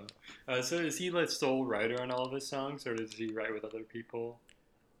cool though. So is he like sole writer on all of his songs, or does he write with other people?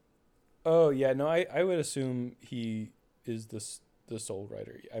 Oh yeah, no, I would assume he is the sole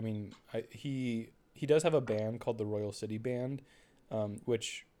writer. I mean, he does have a band called the Royal City Band,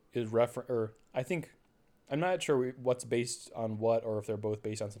 which is or I think I'm not sure what's based on what or if they're both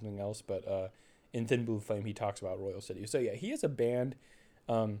based on something else, but in Thin Blue Flame he talks about Royal City. So yeah, he has a band.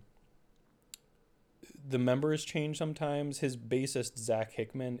 Um, the members change sometimes. His bassist Zach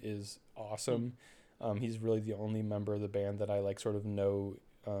Hickman is Hmm. awesome. He's really the only member of the band that I like sort of know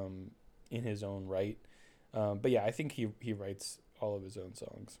in his own right. But yeah, I think he writes all of his own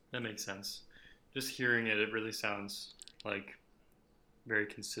songs. That makes sense. Just hearing it, it really sounds like very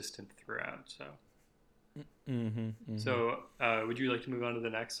consistent throughout. Mm-hmm. Mm-hmm. Would you like to move on to the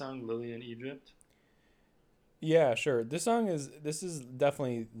next song, "Lily in Egypt"? Yeah, sure. This is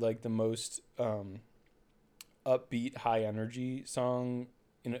definitely like the most upbeat, high energy song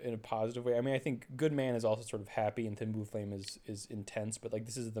in a positive way. I mean, I think Good Man is also sort of happy, and Thin Blue Flame is intense, but like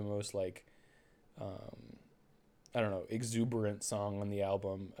this is the most like um, I don't know, exuberant song on the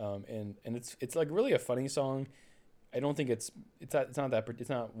album, and it's like really a funny song. I don't think it's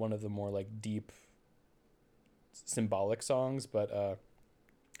not one of the more like deep symbolic songs, but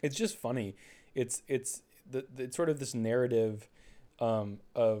it's just funny. It's sort of this narrative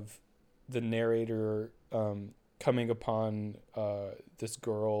of the narrator coming upon this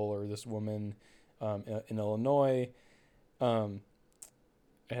girl or this woman in Illinois, um,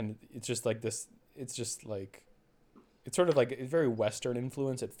 and it's just like this. It's just like it's sort of like a very Western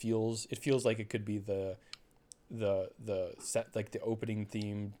influence. It feels like it could be the set like the opening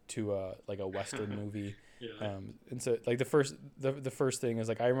theme to a Western movie. Yeah. And so like the first thing is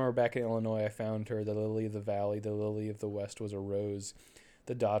like I remember back in Illinois I found her, the lily of the valley, the lily of the west was a rose,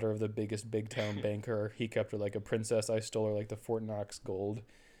 the daughter of the biggest big town banker. He kept her like a princess. I stole her like the Fort Knox gold.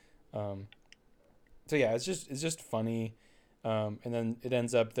 Um, so yeah, it's just funny. And then it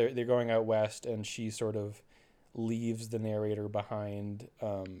ends up they're going out west, and she sort of leaves the narrator behind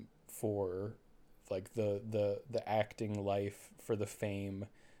for like the acting life for the fame,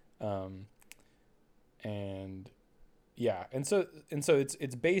 um, and yeah, and so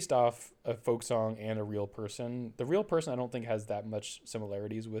it's based off a folk song and a real person. The real person I don't think has that much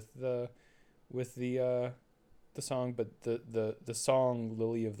similarities with the song, but the song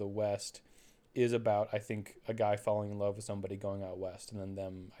Lily of the West is about I think a guy falling in love with somebody going out west, and then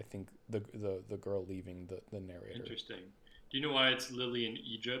them I think the girl leaving the narrator. Interesting. Do you know why it's "Lily in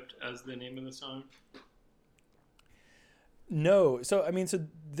Egypt" as the name of the song? No, so I mean, so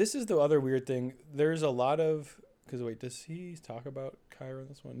this is the other weird thing. There's a lot of because wait, does he talk about Cairo in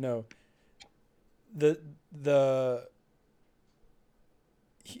this one? No, the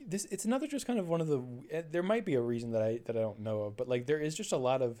this it's another just kind of one of the there might be a reason that I don't know of, but like there is just a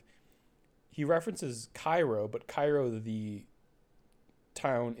lot of he references Cairo, but Cairo, the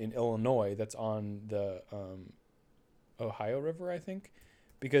town in Illinois that's on the Ohio River, I think,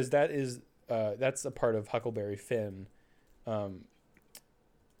 because that's a part of Huckleberry Finn. Um,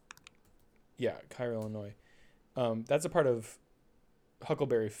 yeah, Cairo, Illinois. That's a part of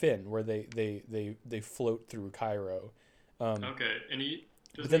Huckleberry Finn where they float through Cairo. Okay, and he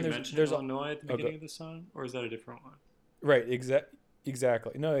But doesn't then he mention there's Illinois at the beginning of the song, or is that a different one? right,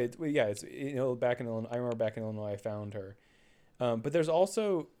 exactly. No, it's back in Illinois. I remember back in Illinois I found her. But there's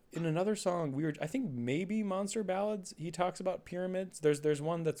also in another song weird. I think maybe Monster Ballads. He talks about pyramids. There's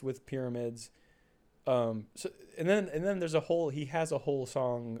one that's with pyramids. So and then there's a whole. He has a whole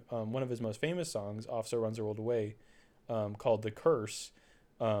song. One of his most famous songs, "Officer Runs the World Away," called "The Curse,"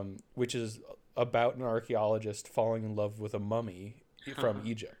 which is about an archaeologist falling in love with a mummy from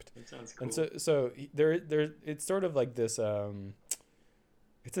Egypt. That sounds cool. And so there it's sort of like this.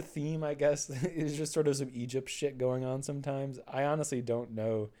 It's a theme, I guess. It's just sort of some Egypt shit going on sometimes. I honestly don't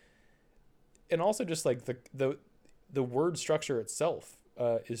know. And also just like the word structure itself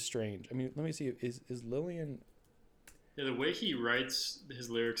is strange. I mean, let me see. Is Lillian? Yeah, the way he writes his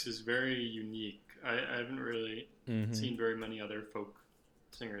lyrics is very unique. I haven't really seen very many other folk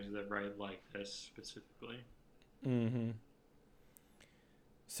singers that write like this specifically. Mm-hmm.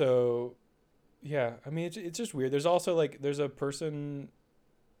 So, yeah, I mean, it's just weird. There's also like there's a person.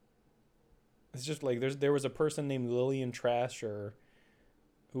 It's just like there was a person named Lillian Trasher,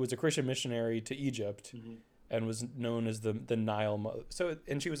 who was a Christian missionary to Egypt, and was known as the Nile Mother. So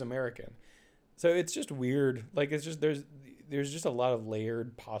and she was American. So it's just weird. Like it's just there's just a lot of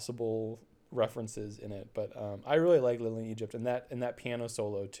layered possible references in it. But I really like Lillian Egypt, and that piano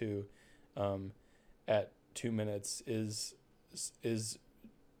solo too, at 2 minutes is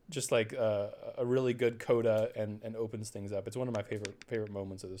just like a really good coda and opens things up. It's one of my favorite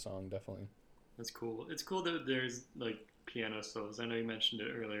moments of the song, definitely. That's cool. It's cool that there's like piano solos. I know you mentioned it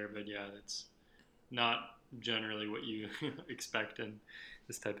earlier, but yeah, that's not generally what you expect in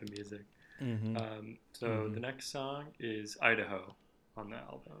this type of music. The next song is Idaho on the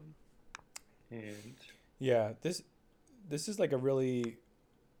album, and yeah, this is like a really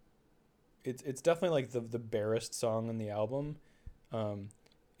it's definitely like the barest song on the album.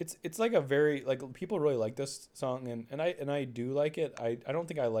 It's like a very like people really like this song and I do like it. I don't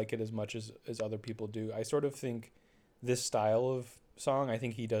think I like it as much as other people do. I sort of think this style of song I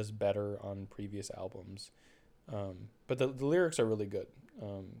think he does better on previous albums. But the lyrics are really good.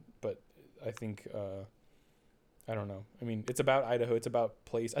 But I think I don't know. I mean, it's about Idaho. It's about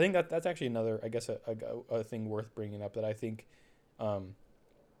place. I think that's actually another I guess a thing worth bringing up that I think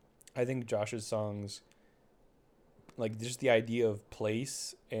Josh's songs, like just the idea of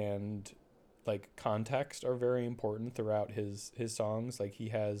place and like context are very important throughout his songs. Like he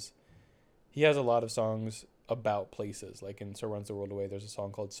has a lot of songs about places. Like in So Runs the World Away, there's a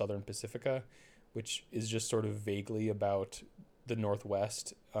song called Southern Pacifica, which is just sort of vaguely about the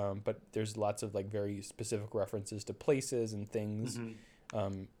Northwest. But there's lots of like very specific references to places and things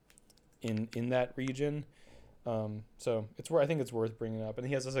in that region. So I think it's worth bringing up. And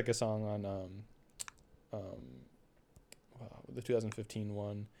he has like a song on the 2015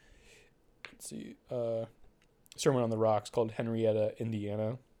 one. Let's see, Sermon on the Rocks called Henrietta,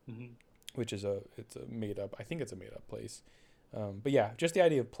 Indiana, which is it's a made up place. But yeah, just the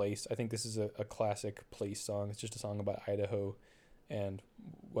idea of place. I think this is a classic place song. It's just a song about Idaho and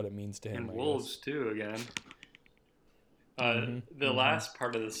what it means to him. And wolves too again. The last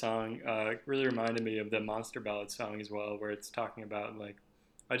part of the song really reminded me of the Monster Ballad song as well, where it's talking about like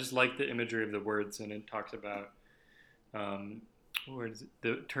I just like the imagery of the words, and it talks about where does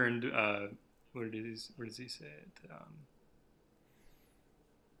it turned where does he say it?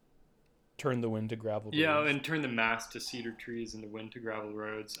 Turn the wind to gravel roads. Yeah, and turn the mast to cedar trees and the wind to gravel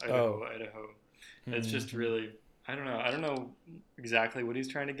roads. Idaho. It's just really I don't know exactly what he's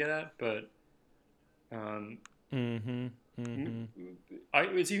trying to get at, but he's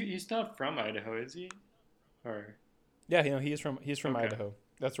not from Idaho, is he? Or yeah, he's from okay. Idaho.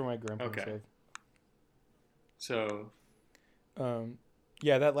 That's where my grandparents live. So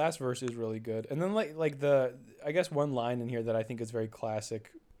yeah, that last verse is really good. And then like the I guess one line in here that I think is very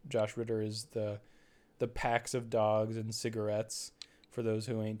classic Josh Ritter is the packs of dogs and cigarettes for those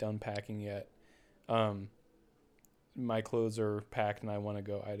who ain't done packing yet. My clothes are packed and I want to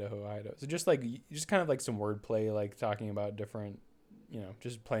go Idaho. So just kind of like some wordplay, like talking about different,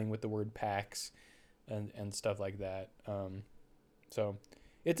 just playing with the word packs and stuff like that. So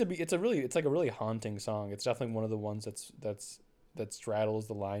it's like a really haunting song. It's definitely one of the ones that straddles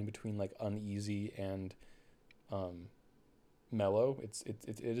the line between like uneasy and mellow. It's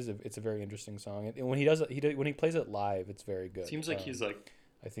a very interesting song, and when he does it, when he plays it live, it's very good. Seems like he's like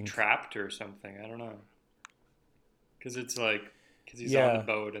I think trapped or something. I don't know. Because it's like because he's on the yeah.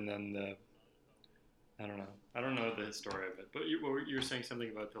 boat and then the I don't know. I don't know the story of it. But you were saying something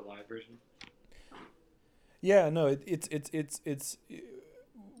about the live version. Yeah, no, it's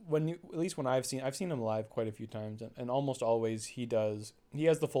when you, at least when I've seen him live quite a few times, and almost always he has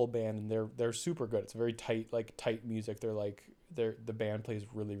the full band, and they're super good. It's very tight music. The band plays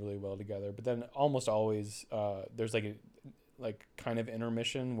really well together. But then almost always there's like kind of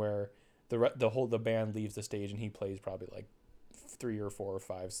intermission where the band leaves the stage and he plays probably like 3 or 4 or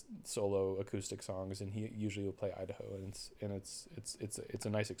 5 solo acoustic songs, and he usually will play Idaho, and it's a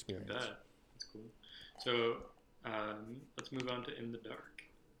nice I experience. bet. That's cool. So let's move on to In the Dark.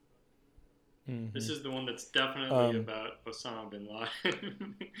 This Mm-hmm. is the one that's definitely about Osama bin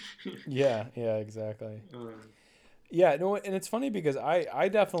Laden. Yeah, exactly. um, Yeah, no, and it's funny because I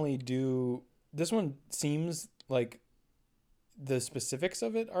definitely do. This one seems like the specifics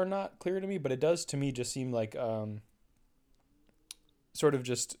of it are not clear to me, but it does to me just seem like sort of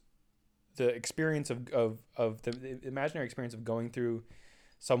just the experience of the imaginary experience of going through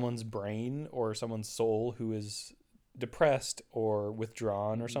someone's brain or someone's soul who is depressed or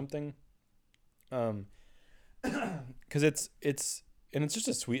withdrawn or mhm. something. Um, because it's just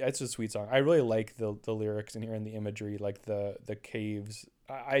a sweet song. I really like the lyrics in here and the imagery, like the caves.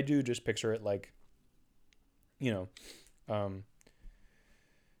 I do just picture it like, you know, um,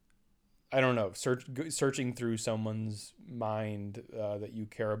 I don't know, searching through someone's mind that you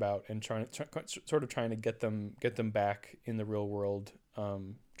care about, and sort of trying to get them back in the real world,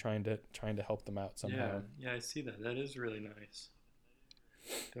 trying to help them out Yeah, somehow. yeah, I see that. That is really nice.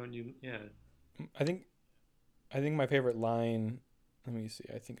 Don't you? Yeah, I think I think my favorite line. Let me see.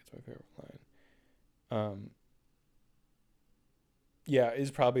 I think it's my favorite line. Um, yeah, is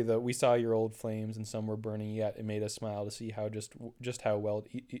probably the "We saw your old flames and some were burning yet. It made us smile to see how just how well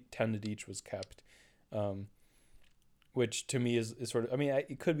tended each was kept." Um, which to me is sort of, I mean,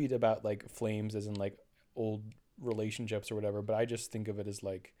 it could be about like flames as in like old relationships or whatever, but I just think of it as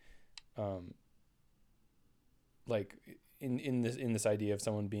um like in this idea of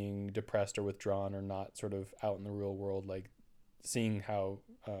someone being depressed or withdrawn or not sort of out in the real world, like seeing how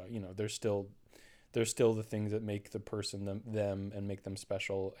there's still the things that make the person them and make them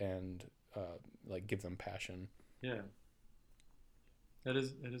special, and like give them passion. yeah. That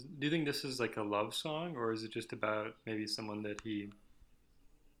is. That is. Do you think this is like a love song, or is it just about maybe someone that he?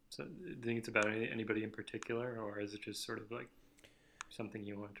 So, do you think it's about anybody in particular, or is it just sort of like something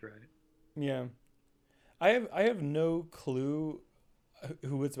you want to write? Yeah, I have no clue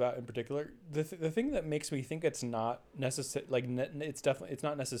who it's about in particular. The thing that makes me think it's not necessary, like it's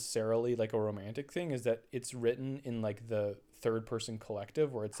not necessarily like a romantic thing, is that it's written in like the third person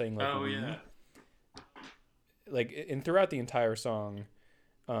collective where it's saying like Oh yeah, we, like, and throughout the entire song,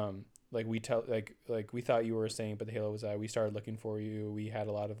 like we tell like we thought you were a saint, but the halo was I. We started looking for you. We had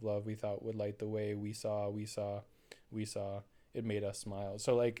a lot of love we thought would light the way. We saw. It made us smile.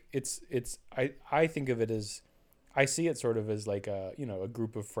 So like I think of it as, I see it sort of as like a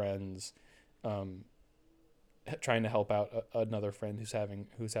group of friends, um, trying to help out another friend who's having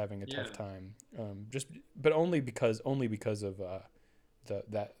a yeah, tough time. Just but only because of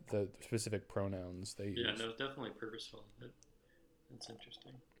the specific pronouns they yeah. use. No, definitely purposeful. That's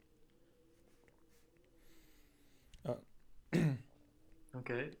interesting. Uh,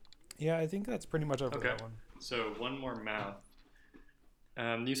 Okay, yeah, I think that's pretty much over okay. that one. So one more mouth.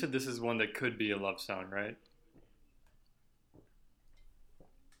 You said this is one that could be a love song, right?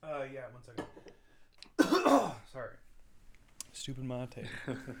 Yeah, 1 second. Sorry. Stupid mate.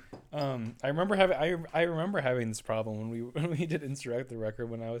 I remember having this problem when we when we did Insurrect the Record.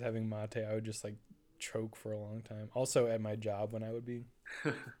 When I was having mate, I would just like choke for a long time. Also at my job when I would be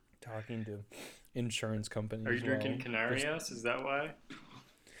talking to insurance companies Are you as well. drinking Canarias? Is that why?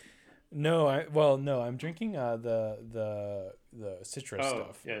 No, no, I'm drinking the citrus Oh,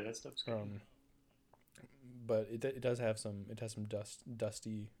 stuff. yeah, that stuff's good. Um, but it has some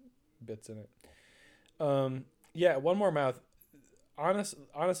dusty bits in it. Yeah, one more mouth.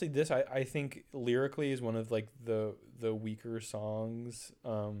 Honestly, this I think lyrically is one of like the weaker songs.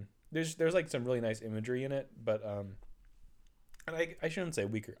 There's like some really nice imagery in it, but and I shouldn't say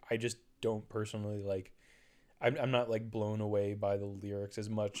weaker. I just don't personally like. I'm not like blown away by the lyrics as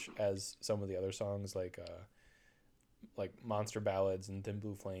much as some of the other songs like Monster Ballads and Thin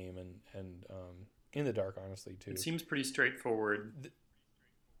Blue Flame and In the Dark, honestly It too. seems pretty straightforward.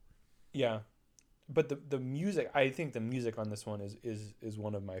 Yeah, but the music, I think the music on this one is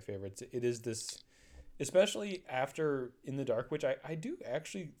one of my favorites. It is this especially after In the Dark, which I do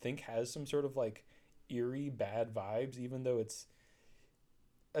actually think has some sort of like eerie bad vibes, even though it's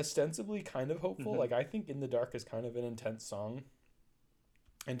ostensibly kind of hopeful. Hmm. Like I think In the Dark is kind of an intense song,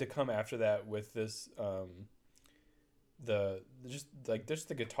 and to come after that with this the just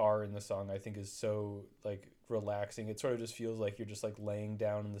the guitar in the song I think is so like relaxing. It sort of just feels like you're just like laying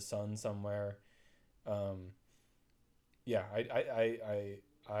down in the sun somewhere. Um, yeah,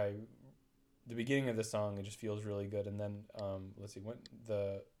 I the beginning of the song it just feels really good, and then let's see when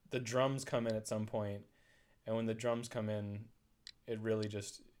the drums come in at some point, and when the drums come in, it really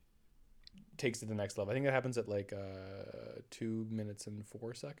just takes it to the next level. I think that happens at like 2 minutes and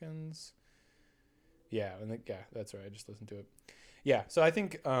 4 seconds. Yeah, and yeah, that's right. I just listened to it. Yeah, so I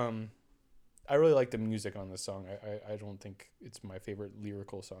think I really like the music on this song. I don't think it's my favorite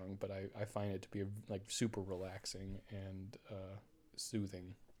lyrical song, but I find it to be like super relaxing and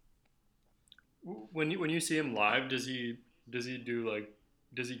soothing. When you see him live, does he do like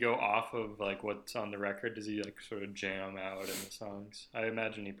does he go off of like what's on the record? Does he like sort of jam out in the songs? I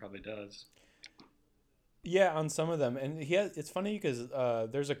imagine he probably does. Yeah, on some of them, and he has. It's funny because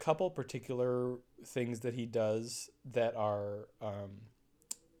there's a couple particular things that he does that are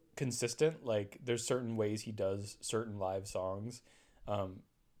consistent. Like there's certain ways he does certain live songs. Um,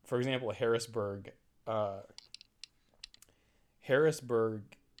 for example, Harrisburg. Harrisburg,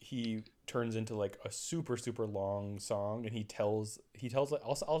 he turns into like a super super long song, and he tells like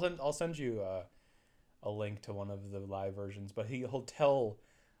I'll send you a link to one of the live versions, but he'll tell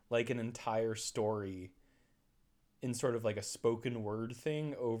like an entire story in sort of like a spoken word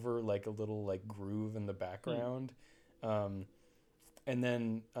thing over like a little like groove in the Hmm. background. Um, and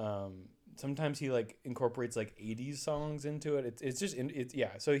then sometimes he like incorporates like 80s songs into it. It's just it's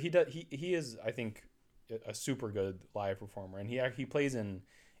yeah. So he is I think a super good live performer, and he plays in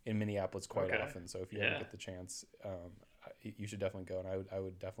Minneapolis quite Okay. often. So if you ever Yeah. get the chance, you should definitely go, and I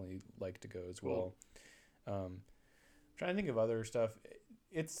would definitely like to go as Cool. well. Um, trying to think of other stuff.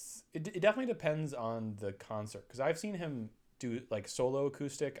 It definitely depends on the concert because I've seen him do like solo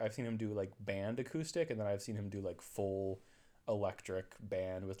acoustic. I've seen him do like band acoustic, and then I've seen him do like full electric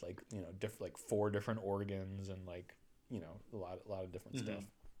band with like different like four different organs and like a lot of different stuff. Hmm.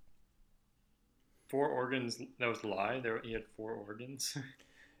 Four organs. That was live. There he had four organs.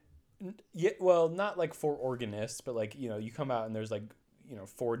 Yeah, well, not like four organists, but like you come out and there's like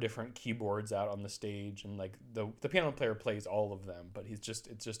four different keyboards out on the stage, and like the piano player plays all of them, but it's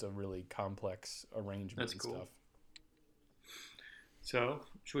just a really complex arrangement That's and cool. stuff. So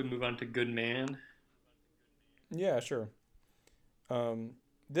should we move on to Good Man? Yeah, sure. Um,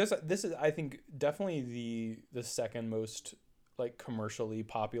 this is I think definitely the second most like commercially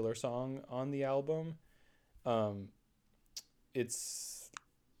popular song on the album. Um, it's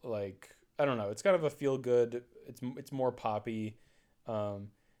like I don't know. It's kind of a feel good. It's more poppy. Um,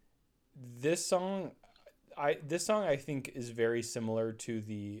 this song I think is very similar to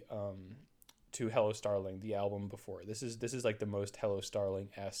the to Hello Starling, the album before. This is like the most Hello Starling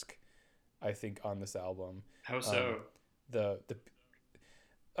esque I think on this album. How Um, so? the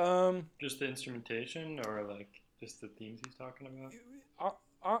Just the instrumentation, or like just the themes he's talking about?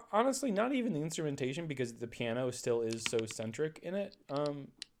 honestly, not even the instrumentation because the piano still is so centric in it.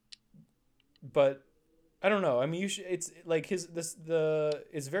 But I don't know. I mean, it's like his this the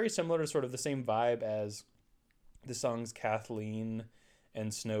it's very similar to sort of the same vibe as the songs Kathleen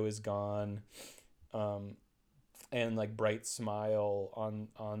and Snow Is Gone, um, and like Bright Smile on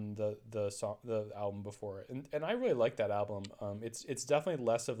the album before it. And I really like that album. It's definitely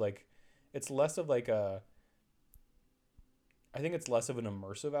less of like a I think it's less of an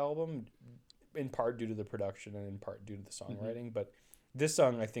immersive album, in part due to the production and in part due to the Hmm. songwriting. But this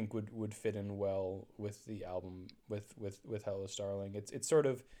song I think would fit in well with the album with Hello Starling. It sort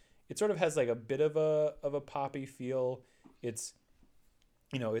of has like a bit of a poppy feel. It's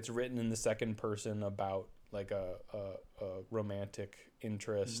it's written in the second person about like a romantic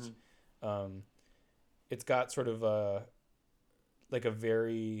interest. Hmm. Um, it's got sort of a like a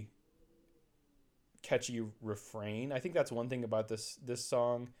very catchy refrain. I think that's one thing about this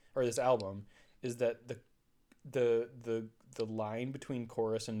song or this album is that the the the line between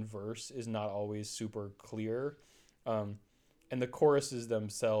chorus and verse is not always super clear, um, and the choruses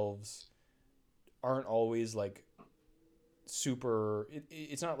themselves aren't always like super.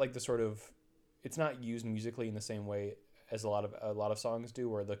 It's not like the sort of it's not used musically in the same way as a lot of songs do,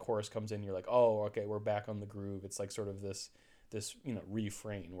 where the chorus comes in, you're like, oh, okay, we're back on the groove. It's like sort of this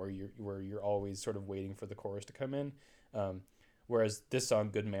refrain where you're always sort of waiting for the chorus to come in. Um, whereas this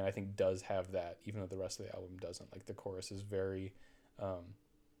song, Good Man, I think does have that, even though the rest of the album doesn't. Like the chorus is very, um,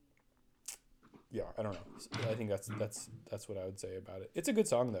 yeah, I don't know. I think that's what I would say about it. It's a good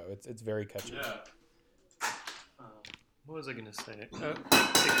song though. It's very catchy. Yeah. Um, what was I gonna say?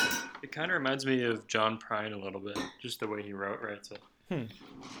 It kind of reminds me of John Prine a little bit, just the way he writes it. Hmm.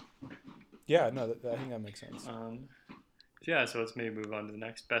 Yeah, no, I think that makes sense. Yeah, so let's maybe move on to the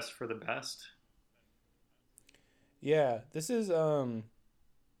next. Best for the best. Yeah, this is let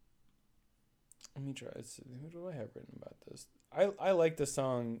me try. What do I have written about this? I like the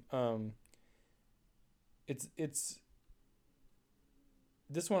song. It's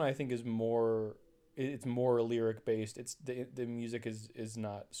this one I think is more. It's more lyric based. It's the music is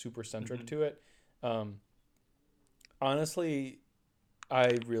not super centric to it. Um, honestly, I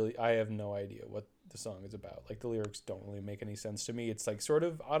have no idea what the song is about. Like the lyrics don't really make any sense to me. It's like sort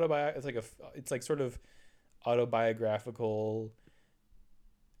of it's like sort of autobiographical,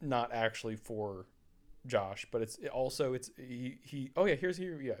 not actually for Josh, but it's he oh yeah, here's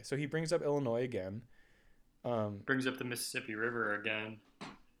here yeah. So he brings up Illinois again. Brings up the Mississippi River again.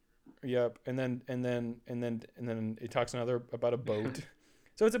 Yep, and then it talks another about a boat.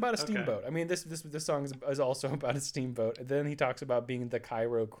 So it's about a Okay. steamboat. I mean, this song is also about a steamboat. And then he talks about being the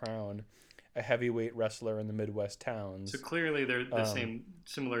Cairo Crown, a heavyweight wrestler in the Midwest So towns. clearly, they're the same,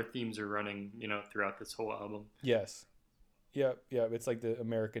 similar themes are running, throughout this whole album. Yes, yep. It's like the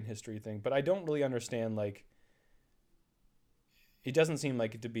American history thing, but I don't really understand like. It doesn't seem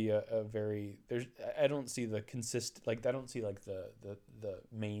like it to be a very there's I don't see the consist like I don't see like the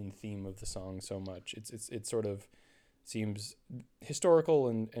main theme of the song so much. It sort of seems historical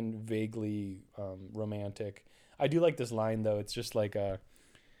and vaguely romantic. I do like this line though. It's just like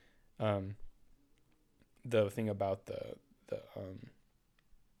um the thing about the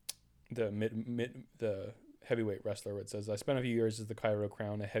heavyweight wrestler where it says I spent a few years as the Cairo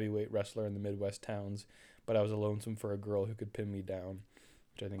Crown, a heavyweight wrestler in the Midwest towns, but I was a lonesome for a girl who could pin me down,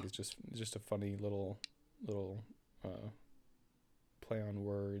 which I think is just a funny little play on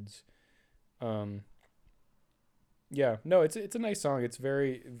words. Um, yeah, no, it's a nice song. It's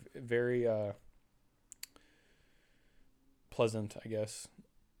very pleasant, I guess.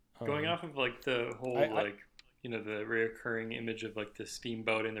 Going off of like the whole I the reoccurring image of like the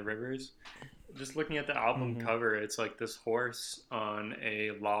steamboat in the rivers. Just looking at the album mm-hmm, cover, it's like this horse on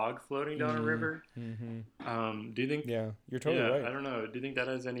a log floating down a river. Do you think? yeah, you're totally Yeah, right. I don't know. Do you think that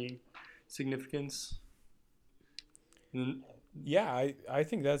has any significance? Mm, Yeah, I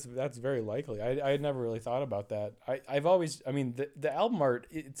think that's very likely. I had never really thought about that. I've always I mean the album art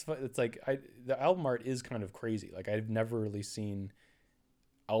it's like the album art is kind of crazy. Like I've never really seen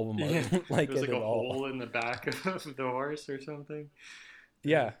album Yeah, art like there's it like at a all. hole in the back of the horse or something.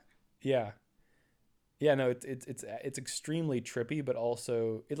 Yeah, yeah, yeah. No, it's extremely trippy, but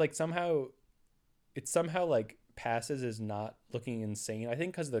also it somehow like passes as not looking insane. I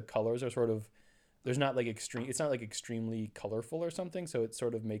think because the colors are sort of there's not like extreme. It's not like extremely colorful or something, so it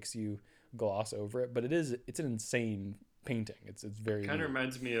sort of makes you gloss over it. But it's an insane painting. It's very Kind of neat.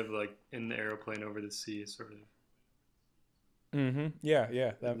 reminds me of like in the aeroplane over the sea, sort of. Mm-hmm. Yeah.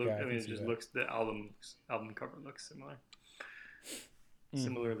 Yeah, I I mean, can it see just that. looks album cover looks similar, Mm-hmm.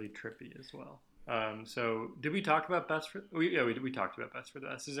 similarly trippy as well. So did we talk about best for? We talked about best for the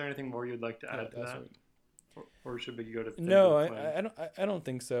best. Is there anything more you'd like to Yeah, add to that's that, right. or should we go to Thin Blue No, Flame? I don't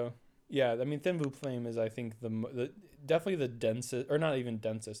think so. Yeah, I mean, Thin Blue Flame is I think the definitely the densest, or not even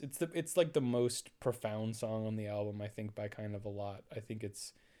densest. It's like the most profound song on the album. I think by kind of a lot. I think it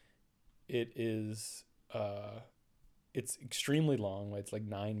is it's extremely long. It's like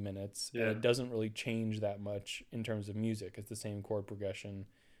 9 minutes, and Yeah, it doesn't really change that much in terms of music. It's the same chord progression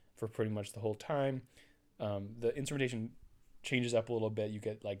for pretty much the whole time. The instrumentation changes up a little bit. You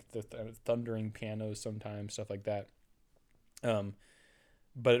get like the thundering pianos sometimes, stuff like that. Um,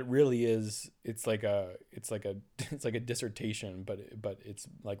 but it really is. It's like a dissertation, but it's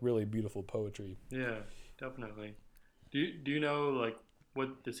like really beautiful poetry. yeah, definitely. Do you know like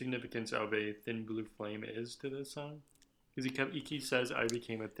what the significance of a Thin Blue Flame is to this song? Because he says I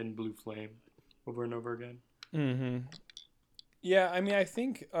became a thin blue flame over and over again. Mm-hmm. Yeah, I mean, I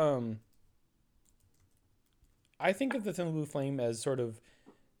think of the thin blue flame as sort of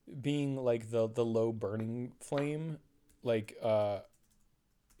being like the low burning flame, like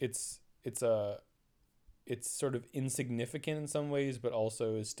it's a it's sort of insignificant in some ways, but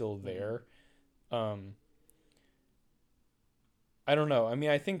also is still Hmm. there. Um, I don't know. I mean,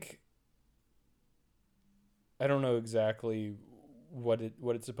 I don't know exactly what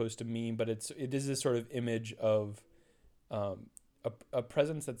it's supposed to mean, but it is this sort of image of um, a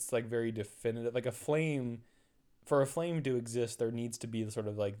presence that's like very definitive, like a flame. For a flame to exist, there needs to be sort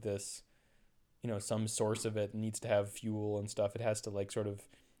of like this, some source of it needs to have fuel and stuff. It has to like sort of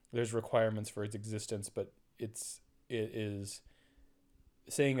there's requirements for its existence, but it is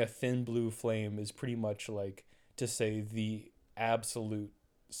saying a thin blue flame is pretty much like to say the absolute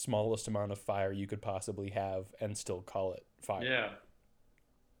smallest amount of fire you could possibly have and still call it fire. Yeah,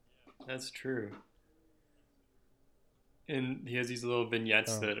 that's true. And he has these little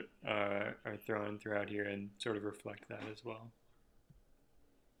vignettes Um, that are thrown throughout here and sort of reflect that as well.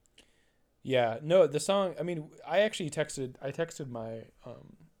 yeah, no, the song. I mean, I texted my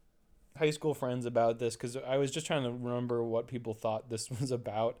high school friends about this because I was just trying to remember what people thought this was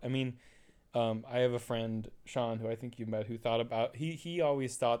about. I mean, I have a friend Sean who I think you met who thought about he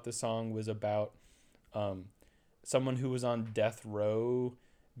always thought the song was about um, someone who was on death row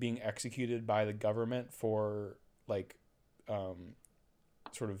being executed by the government for like um,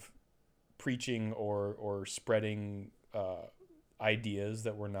 sort of preaching or spreading ideas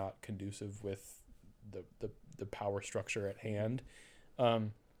that were not conducive with the power structure at hand.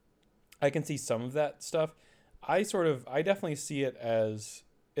 Um, I can see some of that stuff. I definitely see it as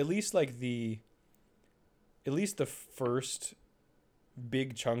at least like the first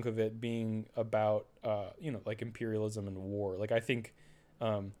big chunk of it being about like imperialism and war. Like I think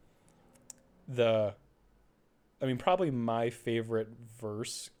um, the I mean probably my favorite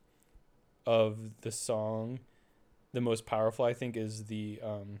verse of the song, the most powerful I think is the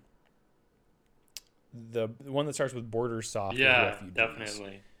one that starts with borders soft with Yeah, refugees.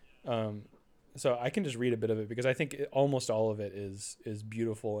 definitely. Um, so I can just read a bit of it because I think almost all of it is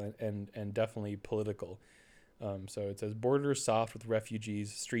beautiful and definitely political. So it says, borders soft with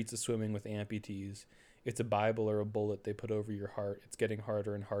refugees, streets are swimming with amputees. It's a Bible or a bullet they put over your heart. It's getting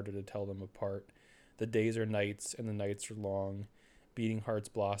harder and harder to tell them apart. The days are nights and the nights are long. Beating hearts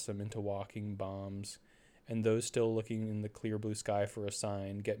blossom into walking bombs. And those still looking in the clear blue sky for a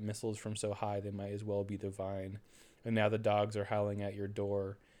sign get missiles from so high they might as well be divine. And now the dogs are howling at your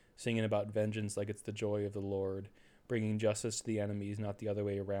door, singing about vengeance like it's the joy of the Lord, bringing justice to the enemies, not the other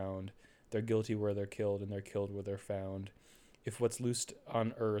way around. They're guilty where they're killed, and they're killed where they're found. If what's loosed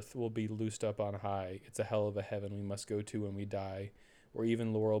on earth will be loosed up on high, it's a hell of a heaven we must go to when we die. Where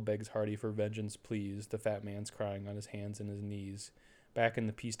even Laurel begs Hardy for vengeance, please. The fat man's crying on his hands and his knees. Back in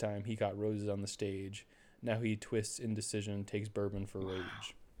the peacetime, he got roses on the stage. Now he twists indecision, takes bourbon for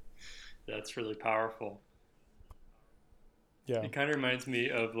rage. That's really powerful. Yeah. It kind of reminds me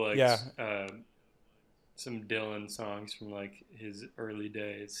of like Yeah. some Dylan songs from like his early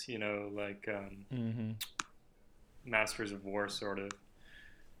days, like Mm-hmm. Masters of War, sort of.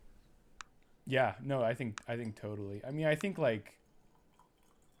 Yeah. No, I think totally. I mean, I think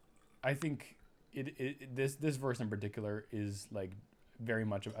this verse in particular is like very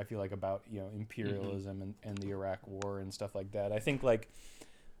much I feel like about Hmm. imperialism and the Iraq War and stuff like that. I think like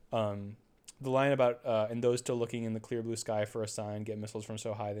um, the line about and those still looking in the clear blue sky for a sign get missiles from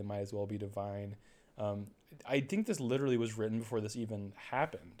so high they might as well be divine. Um, I think this literally was written before this even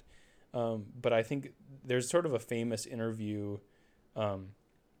happened. But I think there's sort of a famous interview. Um,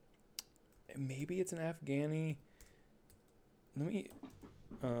 Maybe it's an Afghani. Let me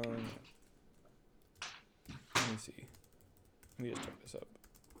um, let me see. Let me just check this up.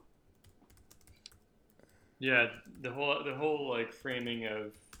 Yeah, the whole like framing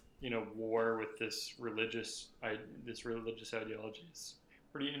of war with this religious ideology is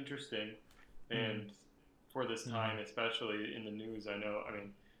pretty interesting, Mm, and for this mm-hmm. time, especially in the news, I know. I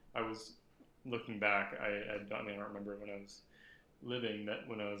mean, I was looking back. I don't remember when I was living that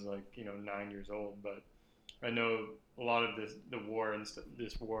when I was like 9 years old, but I know a lot of the war and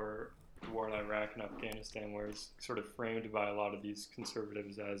this war, the war in Iraq and Afghanistan, where it's sort of framed by a lot of these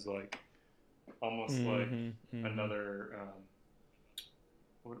conservatives as like almost like Mm-hmm. Mm-hmm. another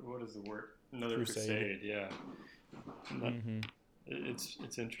what is the word? Another Crusade. crusade, yeah. And that, Mm-hmm.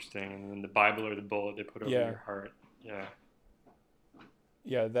 it's interesting, and then the Bible or the bullet they put over Yeah. your heart, yeah.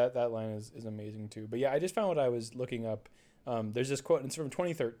 Yeah, that line is amazing too. But yeah, I just found what I was looking up. There's this quote. It's from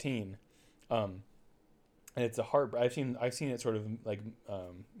 2013, um, and it's a heart. I've seen it sort of like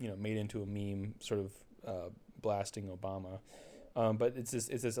made into a meme, sort of blasting Obama. But it's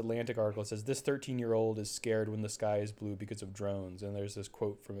this Atlantic article. It says this 13-year-old is scared when the sky is blue because of drones. And there's this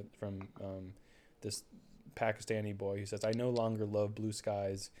quote from this Pakistani boy who says, "I no longer love blue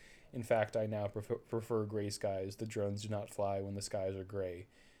skies. In fact, I now prefer gray skies. The drones do not fly when the skies are gray."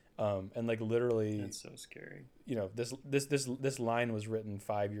 And like literally, That's so scary. this line was written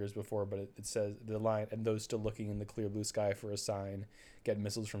 5 years before, but it says the line, and those still looking in the clear blue sky for a sign get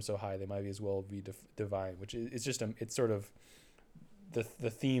missiles from so high they might as well be divine. Which is it's just it's sort of the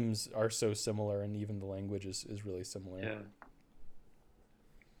themes are so similar, and even the language is really similar. Yeah,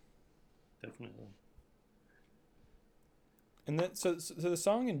 definitely. And then so the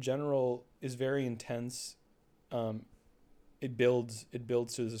song in general is very intense. Um, it builds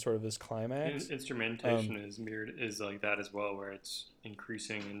to this sort of this climax. Instrumentation is mirrored is like that as well, where it's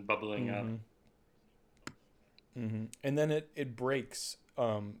increasing and bubbling up. Mm-hmm. And then it breaks,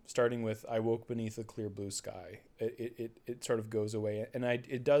 starting with "I woke beneath a clear blue sky." It sort of goes away, and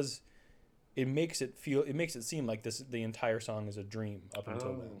it makes it seem like the entire song is a dream up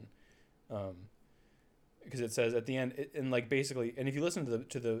until then, because it says at the end, and like basically, and if you listen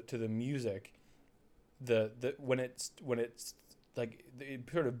to the music, the when it's like it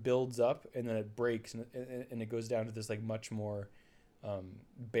sort of builds up and then it breaks, and it goes down to this like much more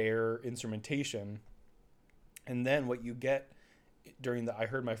bare instrumentation. And then what you get during the "I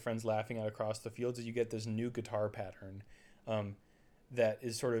heard my friends laughing out across the fields" is you get this new guitar pattern, that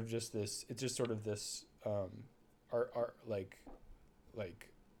is sort of just this. It's just sort of this, like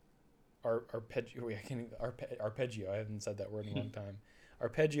arpeggio. Arpeggio. I haven't said that word in a long time.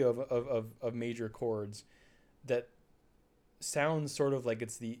 Arpeggio of major chords that sounds sort of like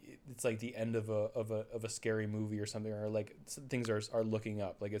it's like the end of a scary movie or something, or like things are looking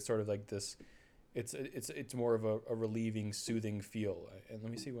up. Like it's sort of like this. It's more of a relieving, soothing feel. And let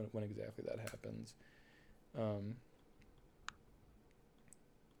me see when exactly that happens.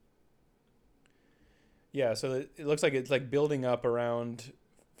 Yeah, so it looks like it's like building up around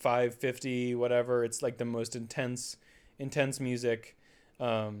 5:50, whatever. It's like the most intense music.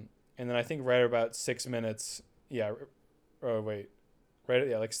 And then I think right about 6 minutes. Yeah. Oh wait, right.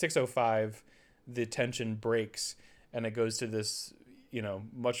 Yeah, like 6:05, the tension breaks, and it goes to this,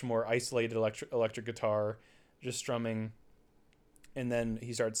 much more isolated electric guitar, just strumming, and then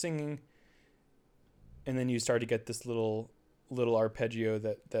he starts singing, and then you start to get this little arpeggio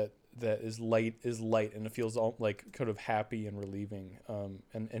that is light, and it feels all like kind of happy and relieving.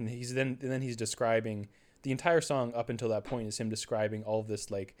 And he's describing the entire song up until that point is him describing all of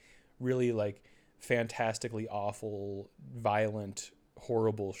this like really like fantastically awful, violent,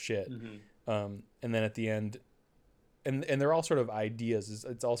 horrible shit. And then at the end, and they're all sort of ideas.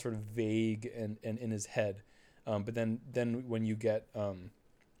 It's all sort of vague and in his head. But then when you get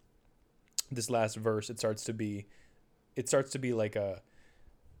this last verse, it starts to be like a,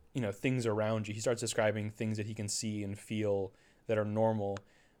 things around you. He starts describing things that he can see and feel that are normal.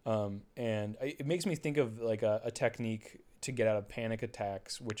 And it makes me think of like a technique to get out of panic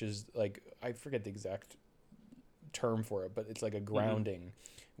attacks, which is like, I forget the exact term for it, but it's like a grounding,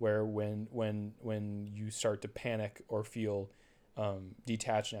 where when you start to panic or feel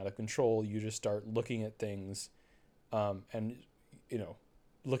detached and out of control, you just start looking at things, and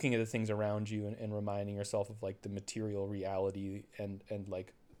looking at the things around you, and reminding yourself of like the material reality and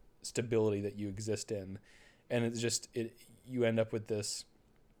like stability that you exist in. And it's just you end up with this: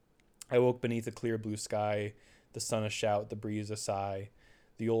 I woke beneath a clear blue sky, the sun a shout, the breeze a sigh,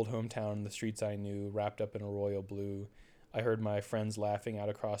 the old hometown, the streets I knew, wrapped up in a royal blue. I heard my friends laughing out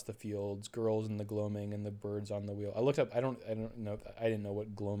across the fields, girls in the gloaming and the birds on the wheel. I looked up. I don't know. I didn't know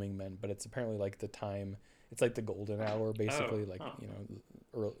what gloaming meant, but it's apparently like the time. It's like the golden hour, basically,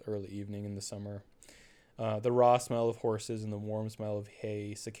 early evening in the summer. The raw smell of horses and the warm smell of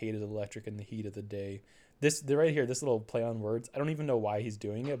hay, cicadas electric in the heat of the day. They're right here. This little play on words. I don't even know why he's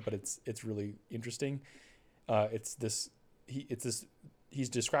doing it, but it's really interesting. He's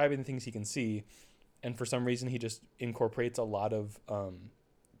describing things he can see, and for some reason he just incorporates a lot of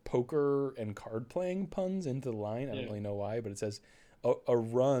poker and card playing puns into the line. I don't really know why, but it says a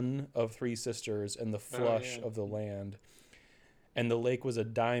run of three sisters and the flush of the land, and the lake was a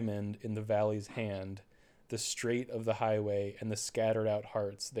diamond in the valley's hand, the straight of the highway and the scattered out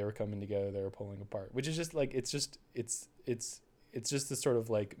hearts, they were coming together, they were pulling apart. Which is just like it's just this sort of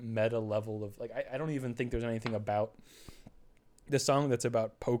like meta level of like, I don't even think there's anything about the song that's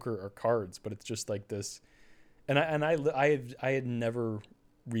about poker or cards, but it's just like this. And I had never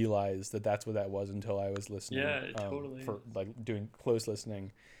realized that that's what that was until I was listening. Yeah, totally. For like doing close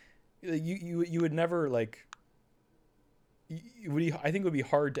listening. You would never like. I think it would be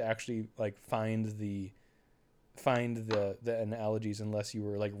hard to actually like find the analogies unless you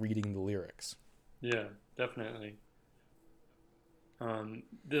were like reading the lyrics. Yeah, definitely.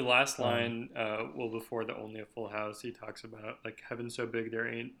 The last line, before the "only a full house," he talks about like heaven so big there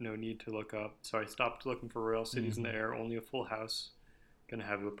ain't no need to look up. So I stopped looking for royal cities in the air. Only a full house, gonna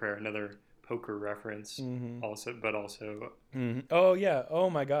have a prayer. Another poker reference, also. Oh yeah. Oh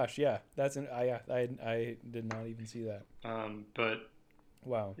my gosh. Yeah. I did not even see that. But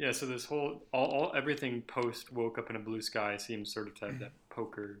wow. Yeah. So this whole everything post "woke up in a blue sky" seems sort of to have that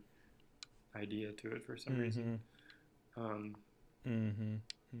poker idea to it for some reason. Mm-hmm.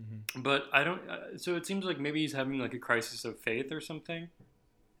 Mm-hmm. But I don't. So it seems like maybe he's having like a crisis of faith or something.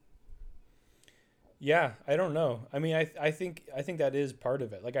 Yeah, I don't know. I mean, I think that is part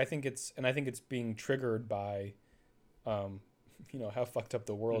of it. Like, I think it's being triggered by, um, how fucked up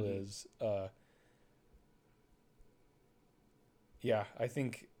the world Hmm. is. Yeah, I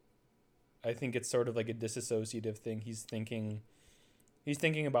think it's sort of like a disassociative thing. He's thinking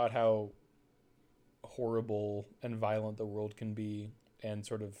about how horrible and violent the world can be, and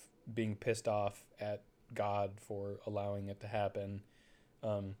sort of being pissed off at God for allowing it to happen.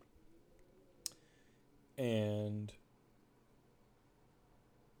 Um, and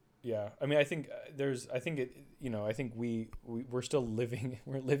yeah, I mean, I think I think it, I think we're still living,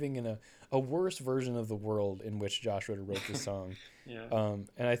 we're living in a worse version of the world in which Josh Ritter wrote this song. Yeah.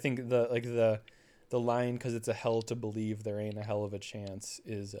 And I think the line, "Cause it's a hell to believe there ain't a hell of a chance,"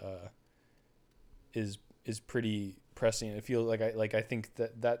 is is pretty pressing. It feels like I think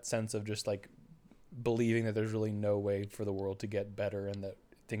that sense of just like believing that there's really no way for the world to get better, and that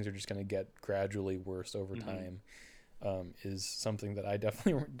things are just going to get gradually worse over Hmm. time, is something that I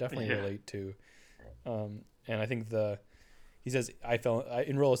definitely Yeah. relate to. And I think he says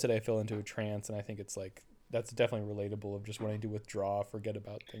in Rolla said I fell into a trance, and I think it's like that's definitely relatable of just wanting to withdraw, forget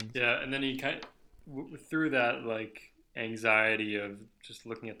about things. Yeah. And then he kind of through that like anxiety of just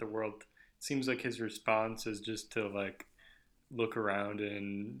looking at the world. It seems like his response is just to like look around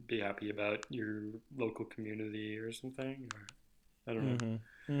and be happy about your local community or something. Or I don't know. Mm-hmm.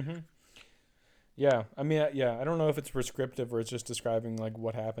 Mm-hmm. Yeah, I mean, yeah, I don't know if it's prescriptive or it's just describing like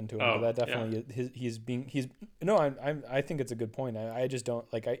what happened to him, but Oh that yeah. definitely he's no, I think it's a good point. I just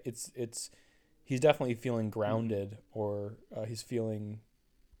don't like it's he's definitely feeling Hmm. grounded, or he's feeling,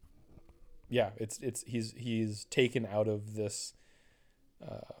 yeah, it's he's taken out of this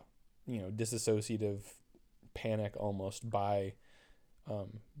uh disassociative panic almost by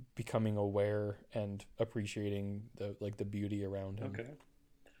becoming aware and appreciating the beauty around him. Okay.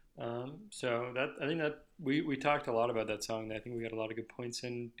 So that I think that we talked a lot about that song. I think we got a lot of good points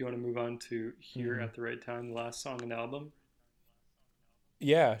in. Do you want to move on to "Here Mm-hmm. at the Right Time," the last song in the album?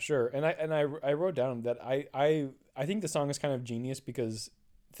 Yeah, sure. I wrote down that I think the song is kind of genius because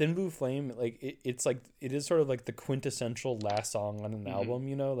Thin Blue Flame, like it's like it is sort of like the quintessential last song on an Hmm. album,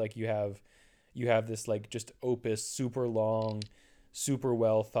 like you have this like just opus, super long, super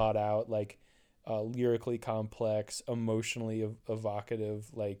well thought out, like lyrically complex, emotionally evocative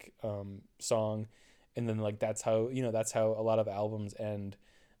like song, and then like that's how a lot of albums end.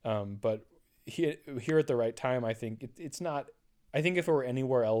 But here at the right time, I think it's not. I think if it were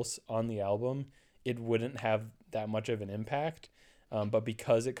anywhere else on the album, it wouldn't have that much of an impact. But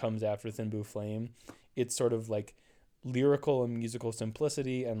because it comes after Thin Blue Flame, it's sort of like lyrical and musical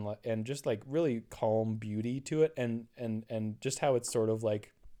simplicity, and just like really calm beauty to it, and just how it's sort of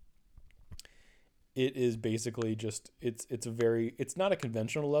like it is basically just it's not a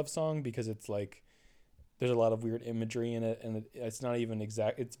conventional love song because it's like there's a lot of weird imagery in it, and it's not even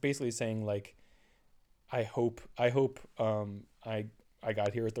exact. It's basically saying like I hope I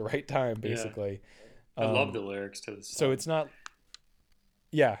got here at the right time, Yeah, basically. I love Um, the lyrics to this so song. it's not,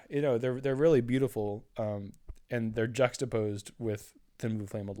 yeah, they're really beautiful, and they're juxtaposed with Thin Blue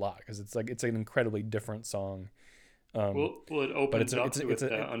Flame a lot because it's like it's an incredibly different song. Um, Well, it but it's opens a it's up a, it's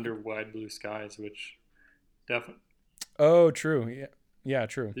with a it, "Under Wide Blue Skies," which definitely. oh, true, yeah, yeah,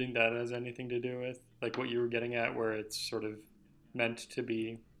 true. Do you think that has anything to do with like what you were getting at, where it's sort of meant to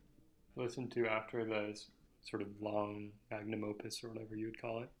be listened to after the sort of long magnum opus or whatever you would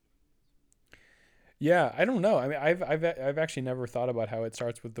call it? Yeah, I don't know. I mean, I've actually never thought about how it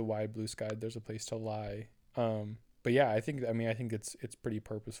starts with the wide blue sky. There's a place to lie. But yeah, I think it's pretty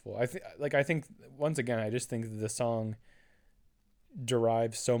purposeful. I think once again, I just think that the song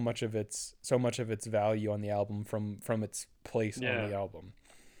derives so much of its value on the album from its place on Yeah, the album.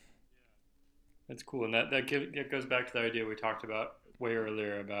 that's cool, and that goes back to the idea we talked about way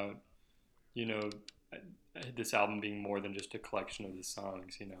earlier about you know this album being more than just a collection of the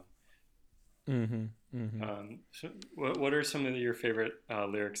songs. Mm-hmm. Mm-hmm. So what are some of your favorite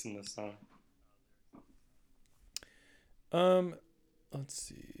lyrics in this song? Um, let's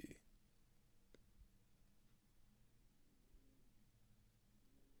see.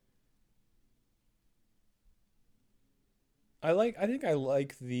 I think I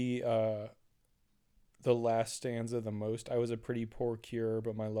like the last stanza the most. I was a pretty poor cure,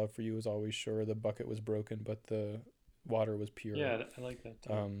 but my love for you was always sure. The bucket was broken, but the water was pure. Yeah, I like that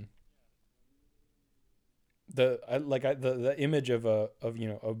too. Um, the image of a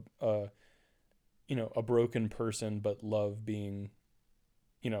broken person, but love being,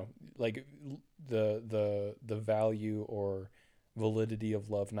 you know like the value or validity of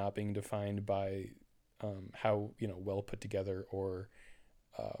love not being defined by how well put together or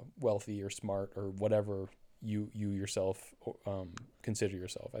wealthy or smart or whatever you yourself consider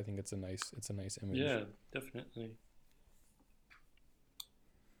yourself. I think it's a nice image. Yeah, definitely.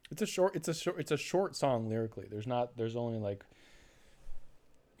 It's a short song lyrically. There's only like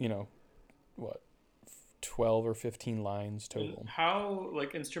what 12 or 15 lines total. And how,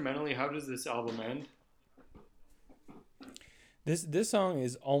 like, instrumentally, how does this album end? This song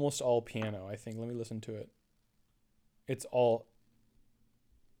is almost all piano, I think. Let me listen to it. It's all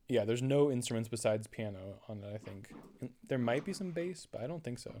yeah, there's no instruments besides piano on it, I think. There might be some bass, but I don't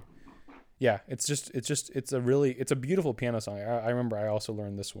think so. Yeah, it's a beautiful piano song. I remember I also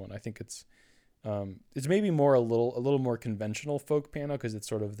learned this one. I think it's maybe a little more conventional folk piano because it's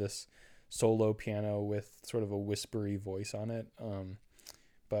sort of this solo piano with sort of a whispery voice on it.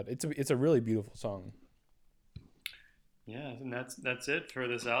 But it's a really beautiful song. Yeah, and that's it for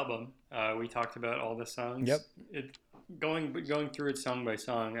this album. We talked about all the songs. Yep. Going through it song by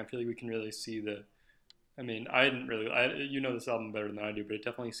song, I feel like we can really see the. I mean, you know this album better than I do, but it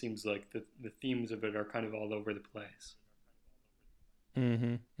definitely seems like the themes of it are kind of all over the place.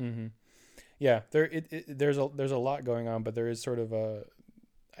 Mm-hmm. Mm-hmm. Yeah, there's a lot going on, but there is sort of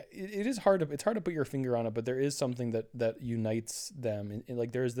it's hard to put your finger on it, but there is something that unites them. And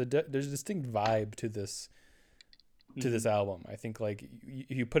like there's a distinct vibe to this album. I think like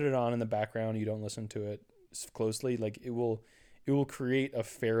you put it on in the background, you don't listen to it closely, like it will create a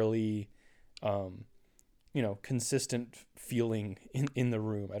fairly consistent feeling in the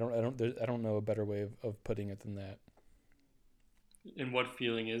room. I don't know a better way of putting it than that. And what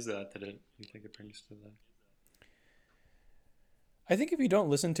feeling is that you think it brings to that? I think if you don't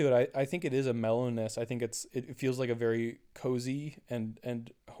listen to it, I think it is a mellowness. I think it feels like a very cozy and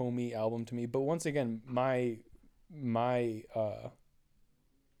homey album to me. But once again, my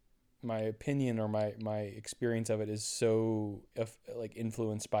opinion or my experience of it is so like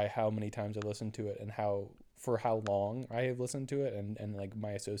influenced by how many times I listened to it and for how long I have listened to it and like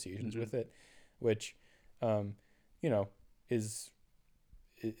my associations with it, which is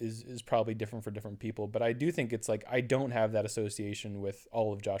probably different for different people. But I do think it's like I don't have that association with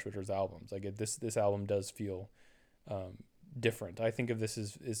all of Josh Ritter's albums. Like this album does feel different. I think of this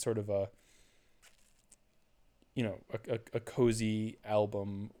as sort of a cozy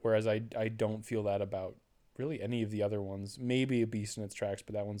album, whereas I don't feel that about really any of the other ones. Maybe A Beast in Its Tracks,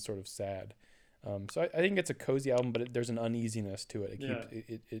 but that one's sort of sad. So I think it's a cozy album, but there's an uneasiness to it.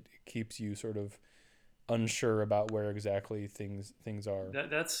 It keeps you sort of unsure about where exactly things are.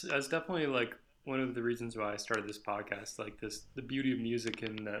 That's definitely like one of the reasons why I started this podcast. Like the beauty of music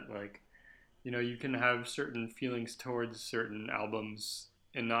in that, like, you can have certain feelings towards certain albums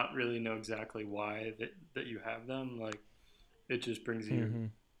and not really know exactly why that you have them. Like it just brings you, Mm-hmm.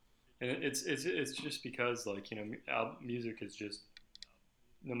 and it's just because like music is just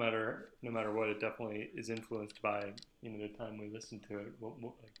no matter what, it definitely is influenced by the time we listen to it.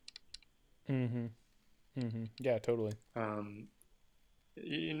 Mm-hmm. Mm-hmm. Yeah, totally.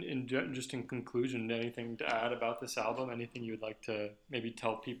 Just in conclusion, anything to add about this album? Anything you would like to maybe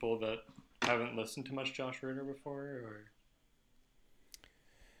tell people that haven't listened to much Josh Ritter before, or?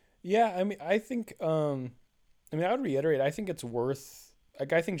 Yeah, I mean, I think, I would reiterate. I think it's worth.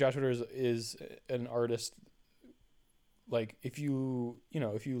 Like, I think Josh Ritter is an artist. Like, if you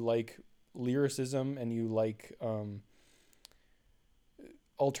like lyricism and you like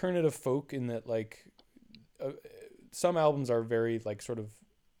alternative folk, in that like some albums are very like sort of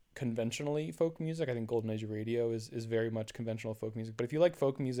conventionally folk music. I think Golden Age Radio is very much conventional folk music. But if you like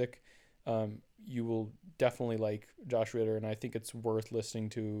folk music, you will definitely like Josh Ritter, and I think it's worth listening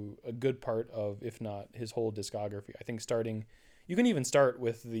to a good part of, if not his whole discography. I think you can even start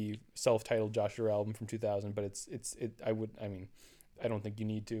with the self-titled Josh Ritter album from 2000, but I don't think you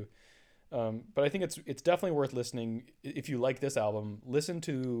need to. But I think it's definitely worth listening. If you like this album, listen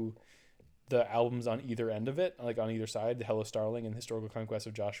to the albums on either end of it, like on either side, the Hello Starling and Historical Conquest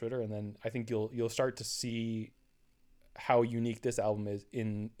of Josh Ritter, and then I think you'll start to see how unique this album is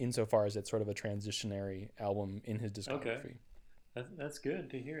insofar as it's sort of a transitionary album in his discography. Okay, that's good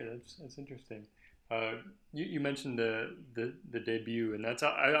to hear. That's interesting. You mentioned the debut, and that's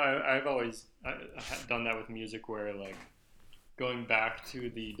I've always done that with music, where like going back to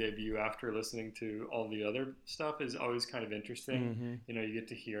the debut after listening to all the other stuff is always kind of interesting. Mm-hmm. You get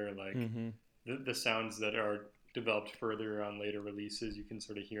to hear like Mm-hmm. the sounds that are developed further on later releases. You can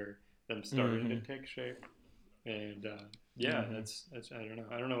sort of hear them starting to take shape. And that's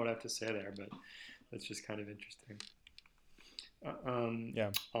I don't know what I have to say there, but that's just kind of interesting.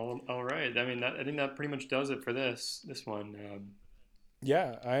 Yeah. All right. I mean, I think that pretty much does it for this one.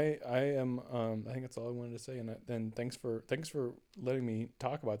 Yeah, I am. I think that's all I wanted to say. And then thanks for letting me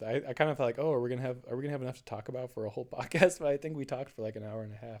talk about that. I kind of felt like, oh, are we gonna have enough to talk about for a whole podcast? But I think we talked for like an hour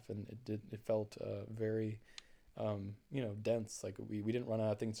and a half, and it felt very dense. Like we didn't run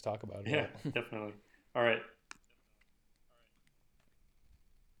out of things to talk about at Yeah, all. definitely. All right.